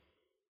really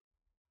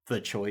the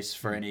choice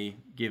for any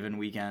given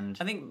weekend.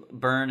 I think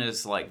Burn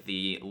is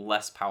the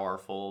less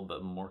powerful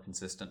but more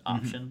consistent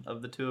option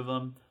of the two of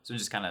them. So it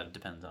just kind of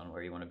depends on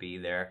where you want to be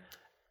there.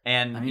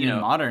 And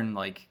in Modern,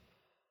 I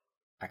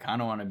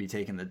kind of want to be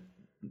taking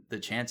the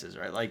chances,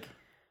 right?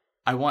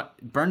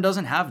 Burn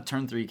doesn't have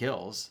turn 3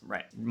 kills.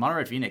 Right. Mono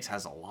Red Phoenix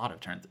has a lot of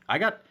turn 3. I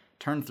got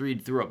turn 3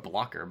 through a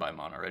blocker by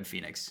Mono Red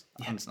Phoenix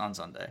on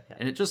Sunday. Yeah.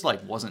 And it just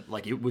wasn't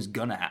it was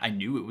gonna I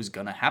knew it was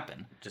gonna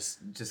happen.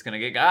 Just gonna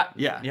get got.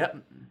 Yeah.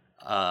 Yep.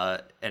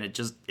 And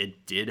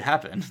it did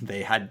happen.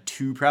 They had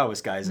 2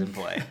 prowess guys in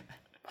play.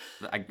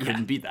 I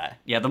couldn't beat that.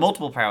 Yeah, the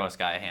multiple prowess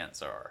guy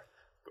hands are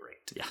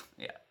great.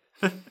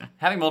 Yeah.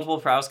 Having multiple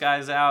prowess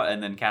guys out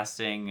and then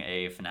casting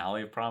a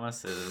Finale of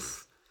Promise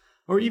is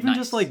or even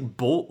just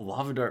bolt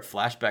Lava Dart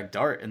flashback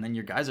dart, and then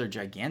your guys are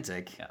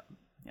gigantic. Yeah.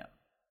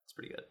 It's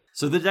pretty good.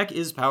 So the deck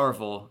is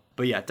powerful,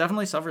 but it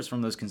definitely suffers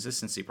from those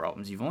consistency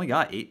problems. You've only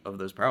got 8 of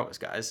those prowess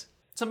guys.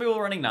 Some people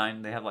are running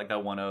 9. They have that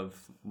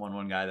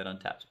 1/1 guy that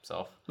untaps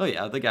himself. Oh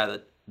yeah, the guy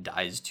that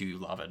dies to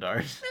Lava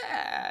Dart.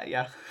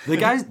 Yeah. The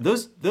guys,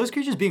 those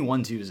creatures being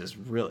 1/2s is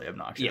really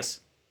obnoxious. Yes.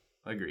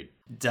 Agreed.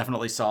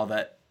 Definitely saw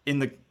that in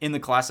the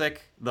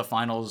Classic. The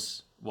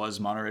finals was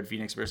Mono Red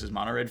Phoenix versus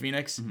Mono Red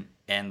Phoenix,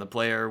 and the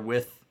player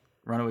with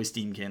Runaway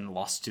Steamkin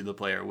lost to the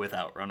player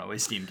without Runaway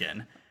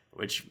Steamkin,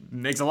 which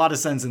makes a lot of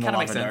sense in the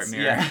Lava Dart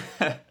mirror.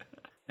 Yeah.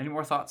 Any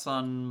more thoughts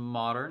on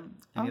Modern?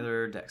 Any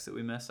other decks that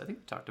we missed? I think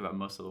we talked about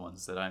most of the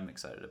ones that I'm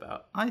excited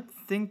about. I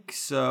think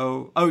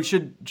so. Oh,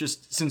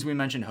 since we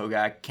mentioned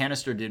Hogak,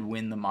 Canister did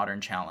win the Modern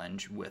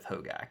Challenge with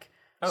Hogak.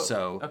 Oh,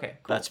 so okay,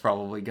 cool. That's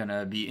probably going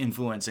to be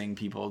influencing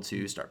people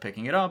to start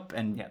picking it up,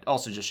 and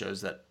also just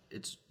shows that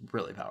it's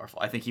really powerful.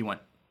 I think he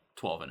went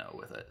 12-0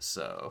 with it.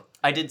 So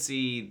I did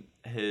see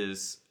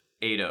his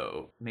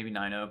 8-0, maybe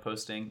 9-0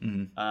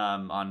 posting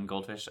on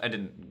Goldfish. I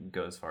didn't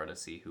go as far to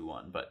see who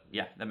won, but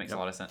yeah, that makes a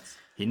lot of sense.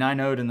 He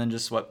 9-0'd and then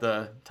just swept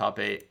the top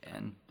 8,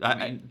 and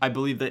I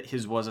believe that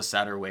his was a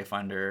Satyr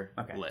Wayfinder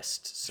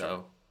list,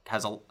 so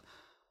has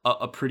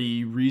a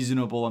pretty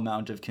reasonable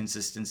amount of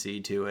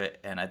consistency to it,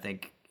 and I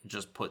think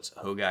just puts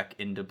Hogak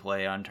into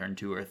play on turn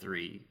 2 or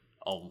 3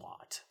 a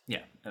lot.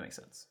 Yeah, that makes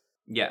sense.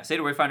 Yeah,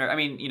 Satyr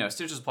Wayfinder,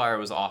 Stitcher Supplier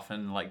was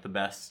often the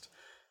best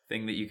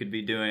thing that you could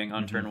be doing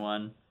on turn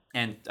 1.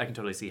 And I can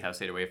totally see how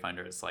Seder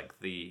Wayfinder is like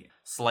the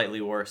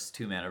slightly worse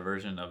 2-mana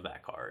version of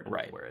that card,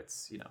 right? Where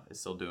it's it's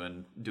still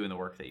doing the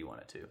work that you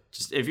want it to.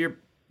 Just if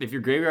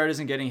your graveyard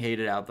isn't getting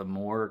hated out, the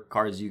more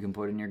cards you can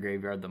put in your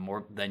graveyard, the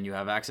more then you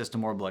have access to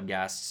more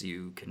Bloodghasts.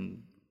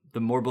 The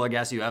more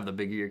Bloodghasts you have, the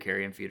bigger your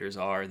carrion feeders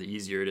are. The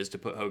easier it is to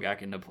put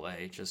Hogak into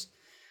play. Just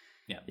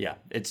yeah,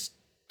 it's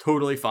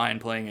totally fine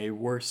playing a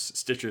worse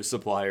Stitcher's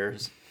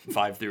Suppliers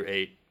 5 through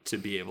 8 to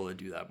be able to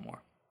do that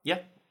more. Yeah,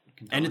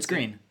 and it's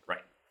green,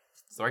 right?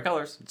 It's the right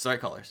colors. It's the right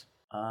colors.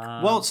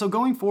 Well, so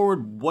going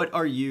forward,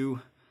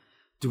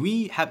 do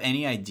we have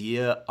any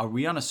idea, are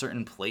we on a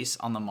certain place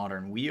on the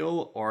Modern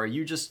Wheel, or are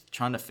you just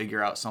trying to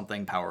figure out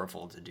something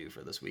powerful to do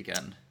for this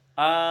weekend?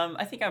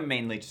 I think I'm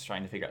mainly just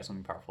trying to figure out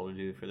something powerful to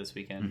do for this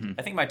weekend.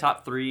 I think my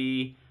top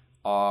 3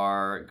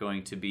 are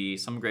going to be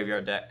some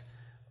graveyard deck,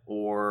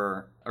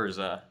 or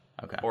Urza,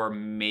 or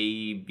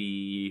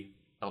maybe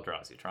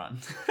Eldrazi Tron.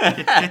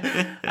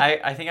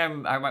 I think I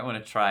might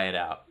want to try it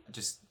out,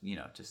 just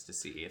to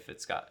see if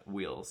it's got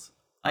wheels.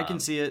 I can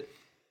see it.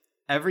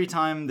 Every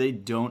time they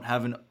don't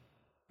have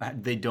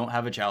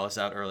a Chalice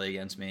out early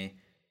against me,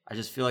 I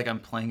just feel like I'm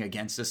playing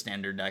against a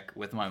standard deck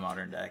with my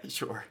modern deck.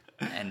 Sure.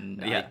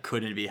 And I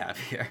couldn't be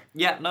happier.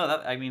 Yeah,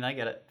 no, I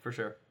get it for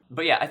sure.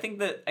 But yeah, I think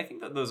that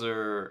those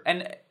are,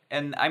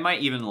 and I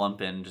might even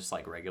lump in just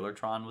like regular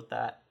Tron with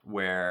that,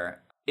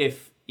 where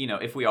if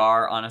we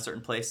are on a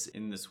certain place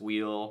in this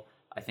wheel,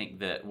 I think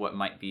that what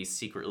might be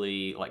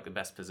secretly like the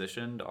best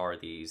positioned are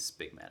these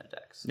big mana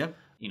decks. Yep.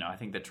 I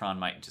think that Tron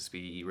might just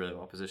be really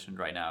well positioned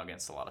right now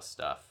against a lot of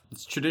stuff.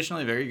 It's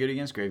traditionally very good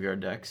against graveyard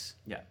decks.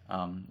 Yeah.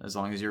 As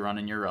long as you're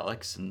running your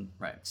relics and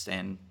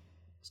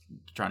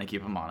trying to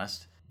keep them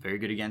honest. Very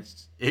good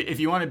against... If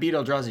you want to beat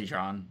Eldrazi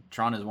Tron,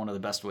 Tron is one of the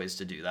best ways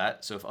to do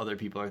that. So if other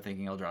people are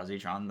thinking Eldrazi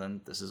Tron,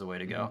 then this is a way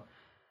to go.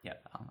 Yeah.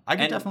 I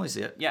can definitely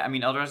see it. Yeah, I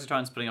mean, Eldrazi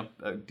Tron's putting up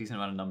a decent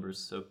amount of numbers,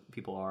 so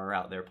people are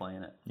out there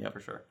playing it. Yeah, for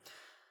sure.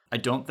 I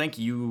don't think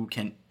you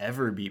can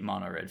ever beat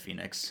Mono Red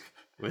Phoenix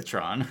with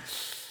Tron.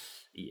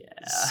 Yeah.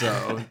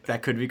 So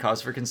that could be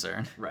cause for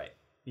concern. Right.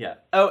 Yeah.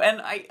 Oh,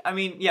 and I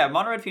mean, yeah,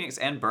 Mono Red Phoenix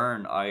and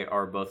Burn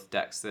are both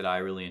decks that I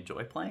really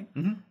enjoy playing.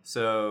 Mm-hmm.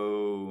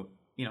 So...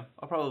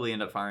 I'll probably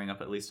end up firing up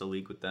at least a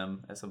league with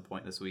them at some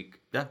point this week.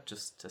 Yeah.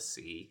 Just to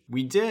see.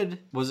 We did.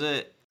 Was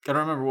it... I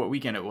don't remember what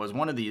weekend it was.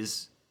 One of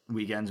these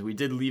weekends, we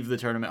did leave the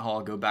tournament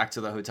hall, go back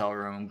to the hotel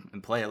room,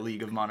 and play a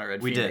league of Mono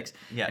Red Phoenix.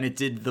 We did. Yeah. And it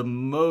did the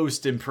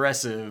most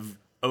impressive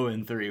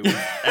 0-3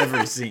 we've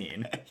ever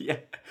seen. Yeah.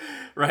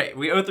 Right.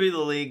 We 0-3 the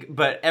league,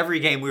 but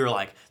every game we were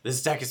like,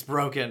 this deck is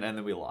broken, and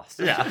then we lost.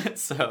 Yeah.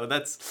 So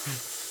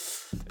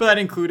that's... But that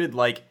included,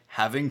 like,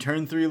 having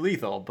turn 3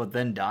 lethal, but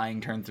then dying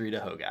turn 3 to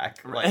Hogak.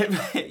 Right.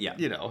 Like, yeah.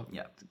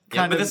 Yeah.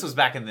 But this was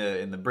back in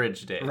the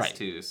bridge days, right.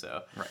 too,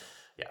 so... Right.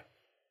 Yeah.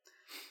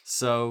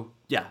 So,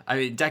 yeah. I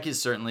mean, deck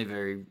is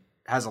certainly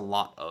has a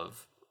lot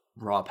of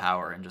raw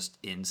power and just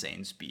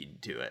insane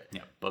speed to it.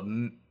 Yeah.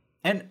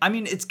 And, I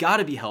mean, it's got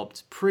to be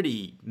helped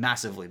pretty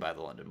massively by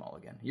the London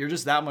Mulligan. You're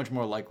just that much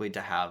more likely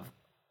to have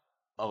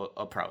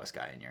a prowess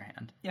guy in your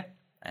hand. Yeah.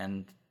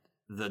 And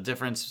the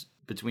difference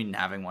between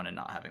having one and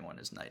not having one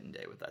is night and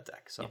day with that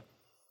deck. So,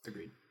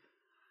 agreed.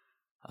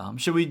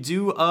 Should we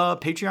do a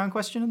Patreon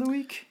question of the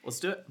week? Let's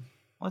do it.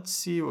 Let's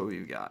see what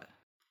we've got.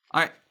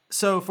 All right.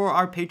 So for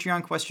our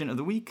Patreon question of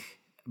the week,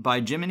 by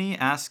Jiminy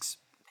asks,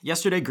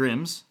 yesterday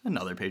Grims,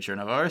 another patron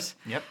of ours,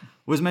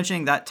 was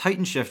mentioning that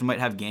Titan Shift might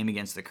have game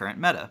against the current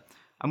meta.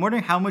 I'm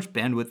wondering how much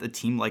bandwidth a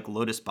team like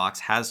Lotus Box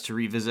has to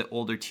revisit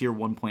older tier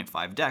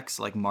 1.5 decks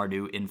like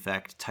Mardu,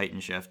 Infect, Titan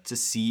Shift to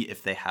see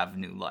if they have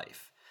new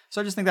life. So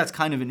I just think that's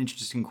kind of an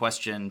interesting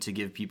question to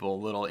give people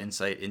a little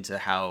insight into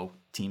how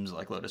teams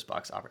like Lotus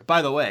Box operate.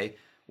 By the way,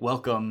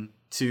 welcome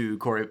to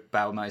Corey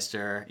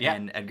Baumeister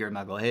and Edgar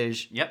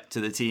Magalhaes to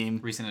the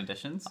team. Recent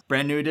additions.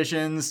 Brand new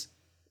additions.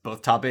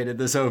 Both top 8 at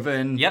this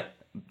open. Yep.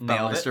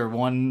 Baumeister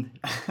won.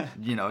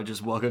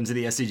 Just welcome to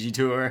the SCG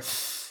Tour.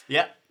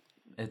 Yeah.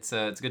 It's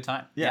a good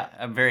time. Yeah.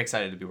 I'm very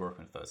excited to be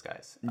working with those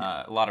guys.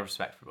 A lot of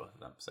respect for both of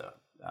them. So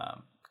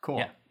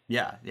cool.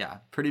 Yeah.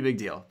 Pretty big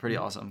deal. Pretty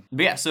awesome.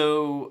 But yeah,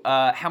 so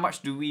how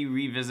much do we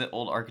revisit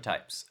old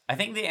archetypes? I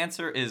think the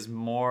answer is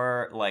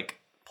more like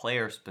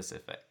player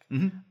specific.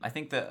 Mm-hmm. I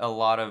think that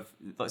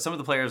some of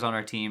the players on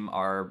our team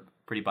are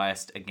pretty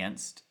biased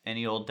against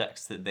any old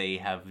decks that they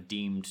have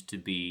deemed to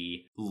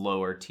be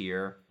lower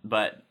tier.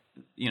 But,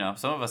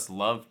 some of us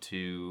love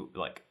to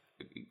like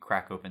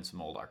crack open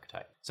some old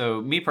archetype.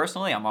 So me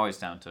personally, I'm always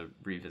down to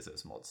revisit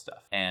some old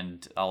stuff,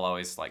 and I'll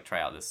always like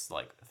try out this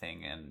like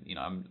thing, and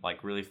I'm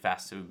like really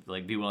fast to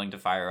like be willing to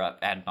fire up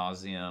Ad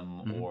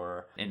Nauseam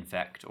or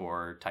Infect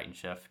or Titan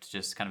Shift,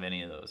 just kind of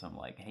any of those. I'm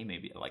like, hey,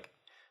 maybe like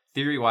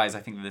theory wise,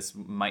 I think this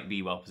might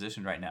be well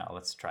positioned right now.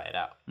 Let's try it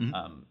out,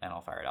 and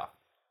I'll fire it off.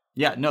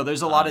 Yeah, no,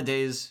 there's a lot of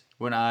days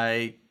when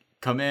I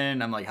come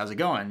in, I'm like, how's it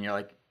going? And you're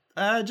like,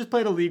 I just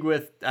played a league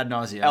with Ad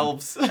Nauseam.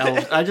 Elves.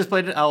 I just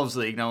played an Elves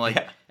league. And I'm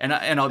like,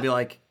 and I'll be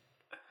like,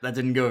 that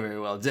didn't go very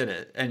well, did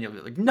it? And you'll be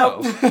like,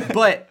 no.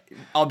 But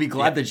I'll be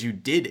glad that you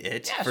did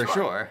it, for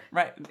sure.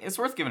 Right. It's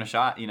worth giving a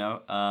shot,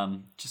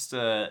 and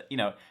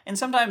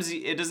sometimes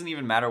it doesn't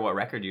even matter what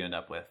record you end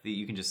up with.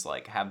 You can just,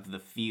 like, have the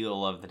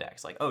feel of the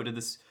decks. Like, oh, did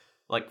this,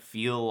 like,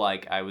 feel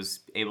like I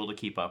was able to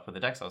keep up with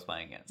the decks I was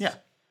playing against? Yeah.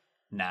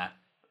 Nah,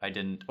 I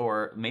didn't.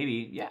 Or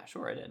maybe, yeah,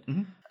 sure, I did.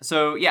 Mm-hmm.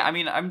 So, yeah, I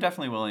mean, I'm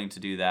definitely willing to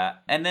do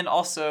that. And then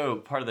also,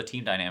 part of the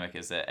team dynamic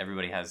is that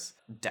everybody has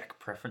deck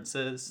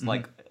preferences. Mm-hmm.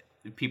 Like,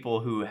 people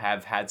who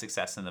have had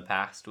success in the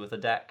past with a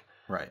deck.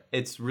 Right.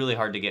 It's really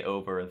hard to get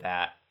over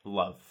that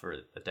love for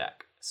the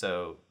deck.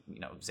 So,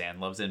 Zan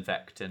loves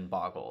Infect and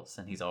Boggles,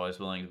 and he's always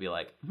willing to be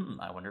like,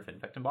 I wonder if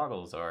Infect and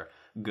Boggles are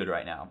good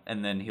right now.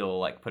 And then he'll,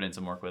 like, put in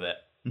some work with it.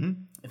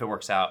 Mm-hmm. If it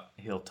works out,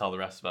 he'll tell the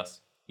rest of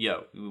us,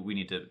 yo, we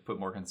need to put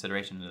more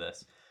consideration into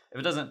this. If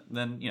it doesn't,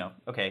 then,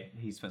 okay,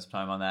 he spent some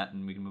time on that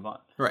and we can move on.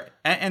 Right.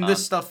 And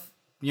this stuff,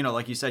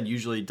 like you said,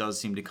 usually does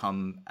seem to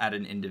come at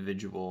an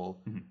individual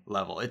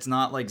level. It's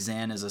not like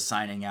Zan is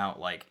assigning out,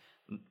 like,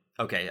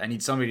 okay, I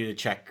need somebody to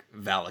check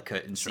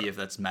Valakut and see if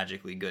that's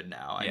magically good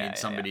now. I need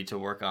somebody to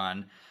work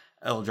on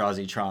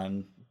Eldrazi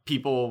Tron.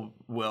 People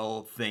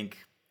will think,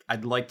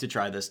 I'd like to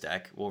try this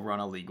deck. We'll run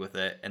a league with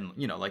it. And,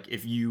 like,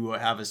 if you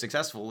have a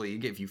successful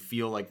league, if you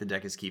feel like the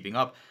deck is keeping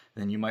up,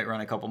 then you might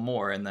run a couple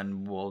more, and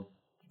then we'll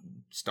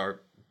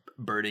start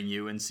birding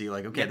you and see,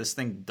 like, okay, this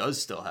thing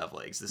does still have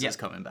legs. This is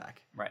coming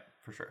back. Right,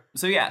 for sure.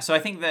 So, yeah, so I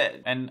think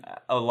that, and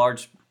a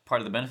large part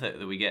of the benefit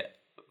that we get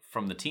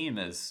from the team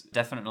is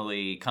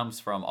definitely comes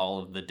from all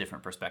of the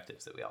different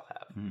perspectives that we all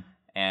have. Mm.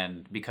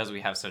 And because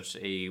we have such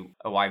a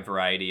wide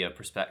variety of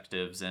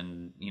perspectives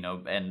and,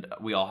 and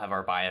we all have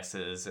our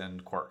biases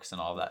and quirks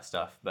and all of that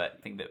stuff, but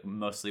I think that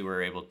mostly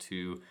we're able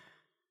to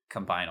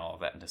combine all of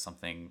that into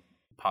something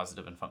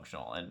positive and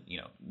functional. And,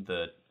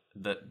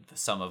 the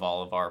sum of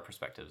all of our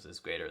perspectives is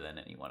greater than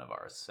any one of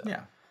ours. So,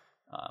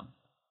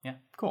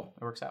 cool.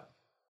 It works out.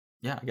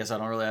 Yeah, I guess I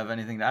don't really have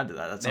anything to add to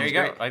that. That there sounds you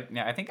go. great.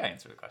 I think I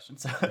answered the question.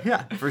 So.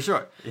 Yeah, for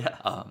sure.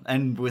 Yeah.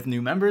 And with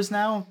new members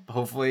now,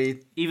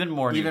 hopefully even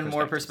more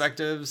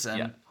perspectives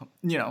and,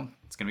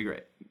 it's going to be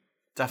great.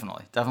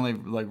 Definitely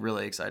like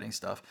really exciting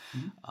stuff.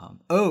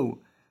 Mm-hmm.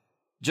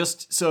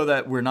 Just so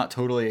that we're not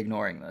totally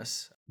ignoring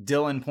this,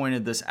 Dylan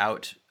pointed this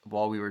out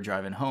while we were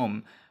driving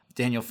home.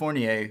 Daniel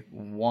Fournier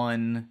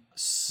won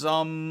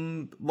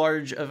some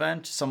large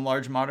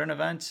modern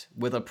event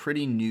with a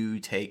pretty new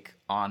take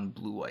on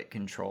blue-white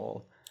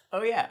control.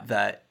 Oh, yeah.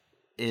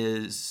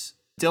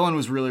 Dylan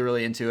was really,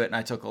 really into it, and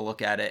I took a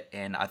look at it,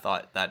 and I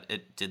thought that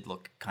it did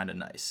look kind of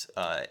nice.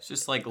 It's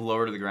just like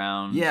lower to the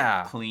ground,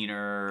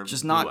 cleaner,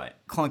 just not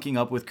clunking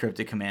up with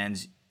cryptic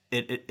commands.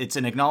 It's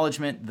an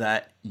acknowledgement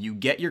that you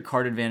get your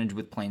card advantage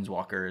with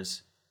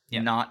Planeswalkers,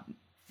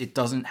 It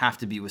doesn't have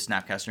to be with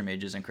Snapcaster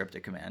Mages and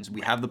Cryptic Commands.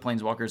 We have the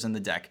Planeswalkers in the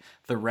deck.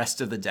 The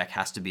rest of the deck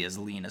has to be as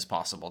lean as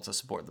possible to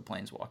support the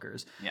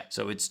Planeswalkers. Yeah.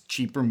 So it's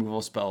cheap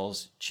removal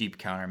spells, cheap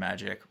counter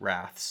magic,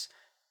 wraths,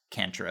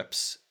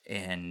 cantrips,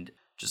 and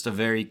just a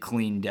very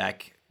clean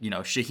deck.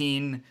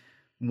 Shaheen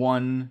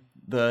won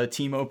the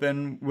team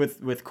open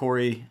with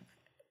Corey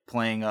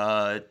playing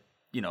old,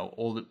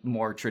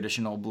 more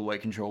traditional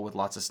blue-white control with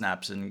lots of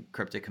snaps and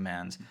Cryptic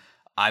Commands.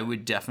 I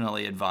would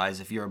definitely advise,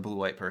 if you're a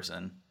blue-white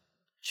person,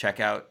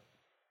 check out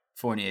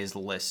Fournier's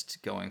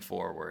list going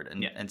forward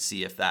and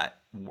see if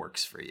that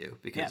works for you,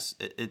 because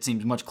it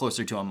seems much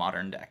closer to a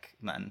modern deck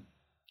than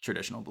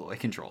traditional blue-white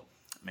control.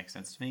 Makes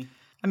sense to me.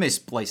 I may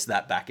splice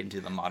that back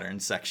into the modern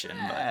section,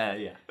 but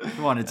I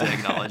wanted to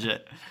acknowledge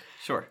it.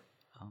 Sure.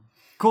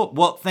 Cool.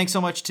 Well, thanks so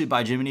much to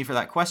By Jiminy for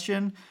that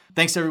question.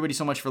 Thanks to everybody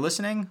so much for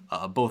listening,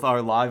 both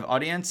our live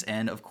audience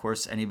and, of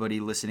course, anybody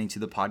listening to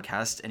the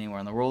podcast anywhere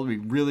in the world. We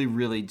really,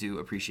 really do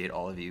appreciate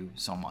all of you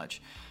so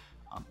much.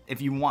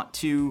 If you want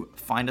to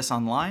find us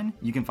online,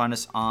 you can find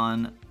us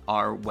on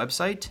our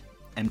website,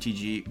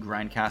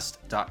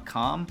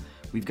 mtggrindcast.com.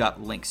 We've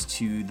got links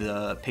to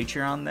the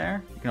Patreon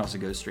there. You can also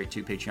go straight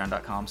to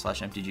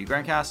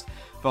patreon.com/mtggrindcast.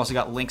 We've also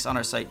got links on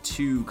our site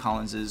to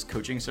Collins's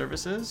coaching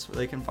services where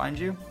they can find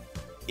you.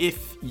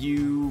 If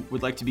you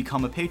would like to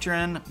become a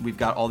patron, we've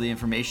got all the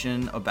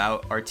information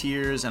about our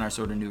tiers and our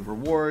sort of new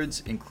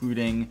rewards,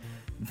 including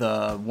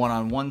the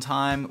one-on-one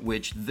time,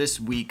 which this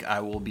week I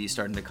will be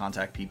starting to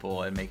contact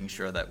people and making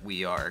sure that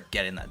we are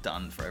getting that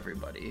done for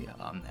everybody.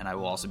 And I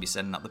will also be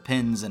sending out the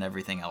pins and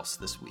everything else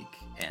this week.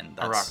 And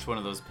I rocked one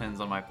of those pins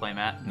on my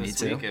playmat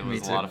this week. It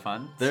was a lot of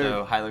fun.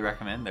 So highly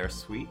recommend. They're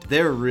sweet.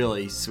 They're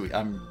really sweet.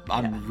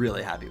 I'm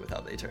really happy with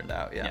how they turned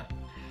out. Yeah.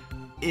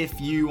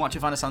 If you want to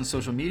find us on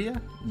social media,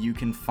 you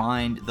can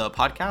find the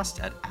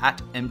podcast at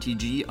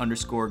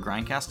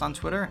 @MTG_Grindcast on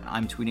Twitter.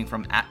 I'm tweeting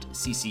from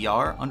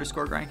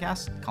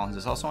 @CCR_Grindcast. Collins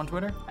is also on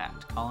Twitter.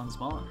 @Collins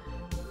Mullen.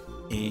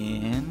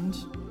 And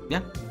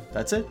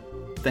that's it.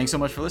 Thanks so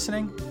much for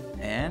listening,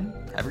 and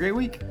have a great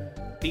week.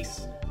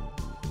 Peace.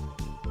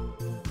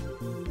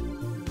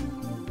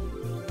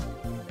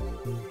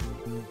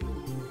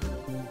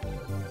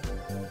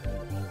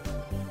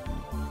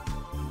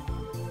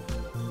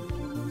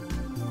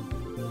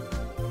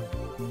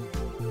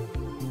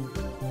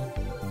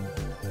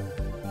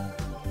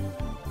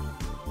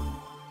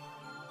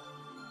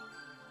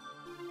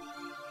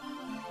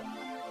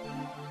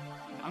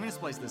 to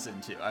splice this in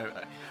too.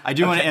 I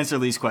do want to answer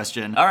Lee's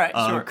question. All right,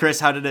 sure. Chris,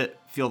 how did it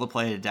feel to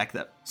play a deck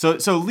that...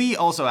 So Lee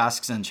also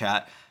asks in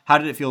chat, how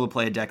did it feel to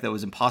play a deck that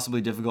was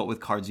impossibly difficult with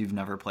cards you've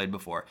never played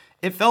before?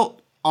 It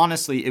felt,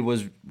 honestly, it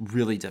was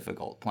really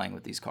difficult playing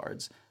with these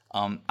cards.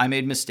 I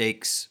made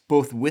mistakes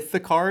both with the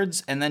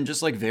cards and then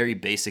just like very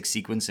basic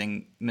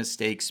sequencing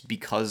mistakes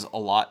because a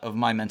lot of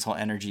my mental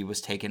energy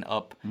was taken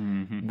up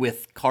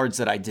with cards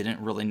that I didn't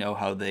really know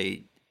how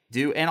they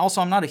do. And also,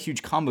 I'm not a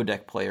huge combo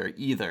deck player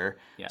either.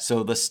 Yeah.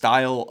 So the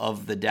style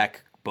of the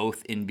deck,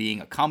 both in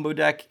being a combo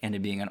deck and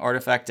in being an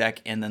artifact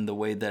deck, and then the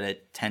way that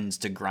it tends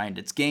to grind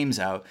its games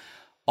out,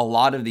 a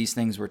lot of these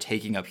things were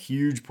taking up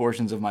huge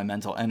portions of my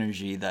mental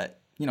energy that,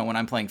 you know, when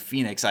I'm playing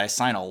Phoenix, I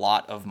assign a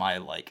lot of my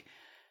like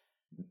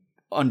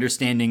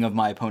understanding of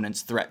my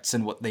opponent's threats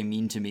and what they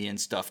mean to me and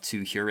stuff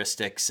to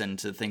heuristics and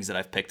to things that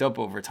I've picked up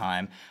over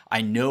time.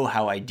 I know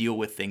how I deal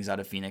with things out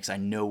of Phoenix. I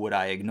know what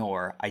I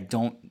ignore. I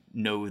don't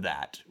know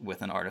that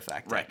with an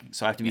artifact deck. Right.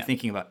 So I have to be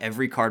thinking about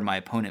every card my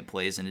opponent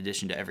plays in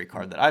addition to every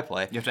card that I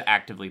play. You have to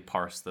actively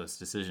parse those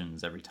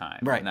decisions every time.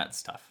 Right. And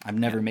that's tough. I've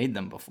never made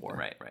them before.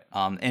 Right.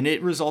 And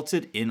it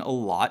resulted in a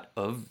lot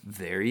of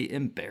very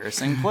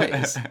embarrassing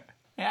plays.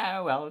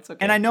 Yeah, well, it's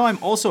okay. And I know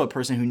I'm also a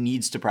person who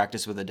needs to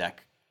practice with a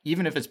deck,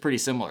 even if it's pretty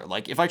similar.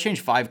 Like, if I change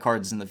 5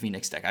 cards in the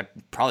Phoenix deck, I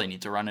probably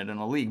need to run it in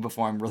a league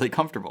before I'm really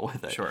comfortable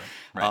with it. Sure,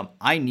 right.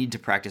 I need to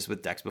practice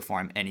with decks before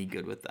I'm any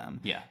good with them.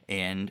 Yeah.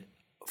 And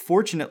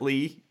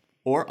fortunately,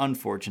 or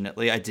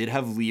unfortunately, I did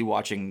have Lee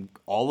watching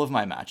all of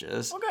my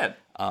matches. Oh, good.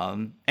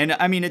 And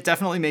I mean, it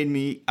definitely made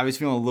me, I was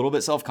feeling a little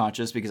bit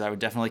self-conscious because I would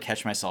definitely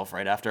catch myself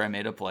right after I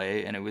made a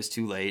play and it was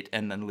too late.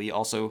 And then Lee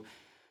also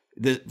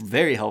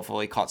very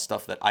helpfully caught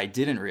stuff that I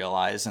didn't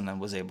realize and then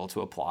was able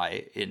to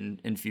apply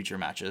in future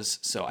matches.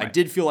 So I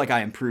did feel like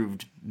I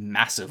improved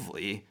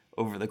massively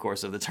over the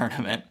course of the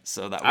tournament.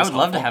 So that was I would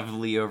love to have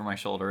Lee over my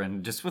shoulder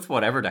and just with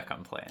whatever deck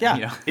I'm playing. Yeah,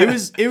 you know?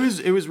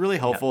 it was really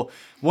helpful.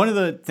 Yeah. One of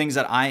the things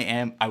that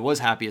I was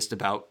happiest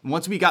about,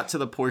 once we got to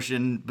the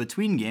portion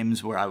between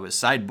games where I was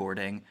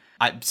sideboarding,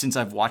 since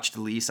I've watched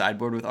Lee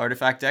sideboard with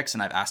artifact decks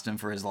and I've asked him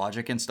for his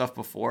logic and stuff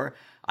before,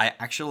 I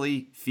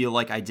actually feel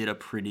like I did a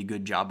pretty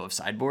good job of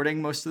sideboarding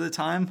most of the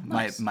time.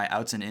 Nice. My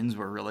outs and ins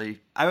were really...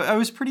 I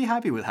was pretty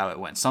happy with how it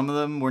went. Some of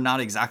them were not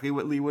exactly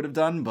what Lee would have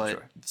done, but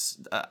sure.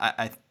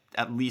 I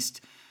at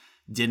least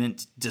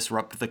didn't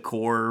disrupt the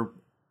core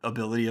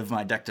ability of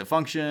my deck to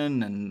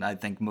function, and I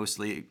think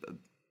mostly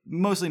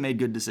made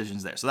good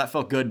decisions there. So that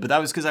felt good, but that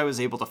was because I was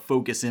able to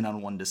focus in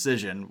on one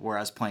decision,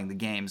 whereas playing the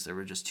games, there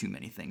were just too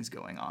many things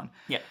going on.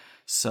 Yeah.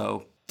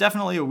 So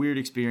definitely a weird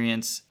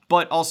experience,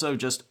 but also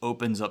just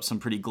opens up some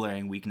pretty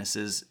glaring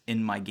weaknesses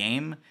in my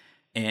game.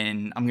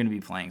 And I'm going to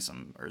be playing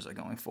some Urza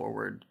going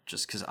forward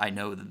just because I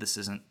know that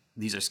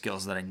these are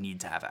skills that I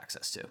need to have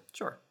access to.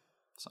 Sure.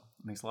 So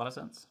it makes a lot of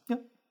sense.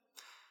 Yep.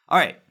 All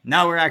right.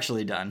 Now we're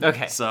actually done.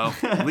 Okay. So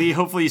Lee,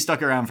 hopefully you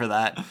stuck around for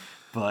that.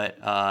 But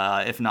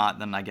if not,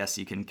 then I guess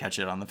you can catch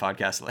it on the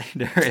podcast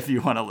later if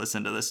you want to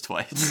listen to this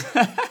twice.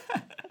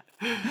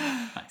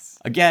 Nice.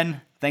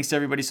 Again, thanks to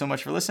everybody so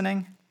much for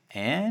listening,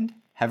 and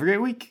have a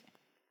great week.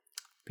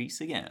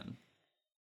 Peace again.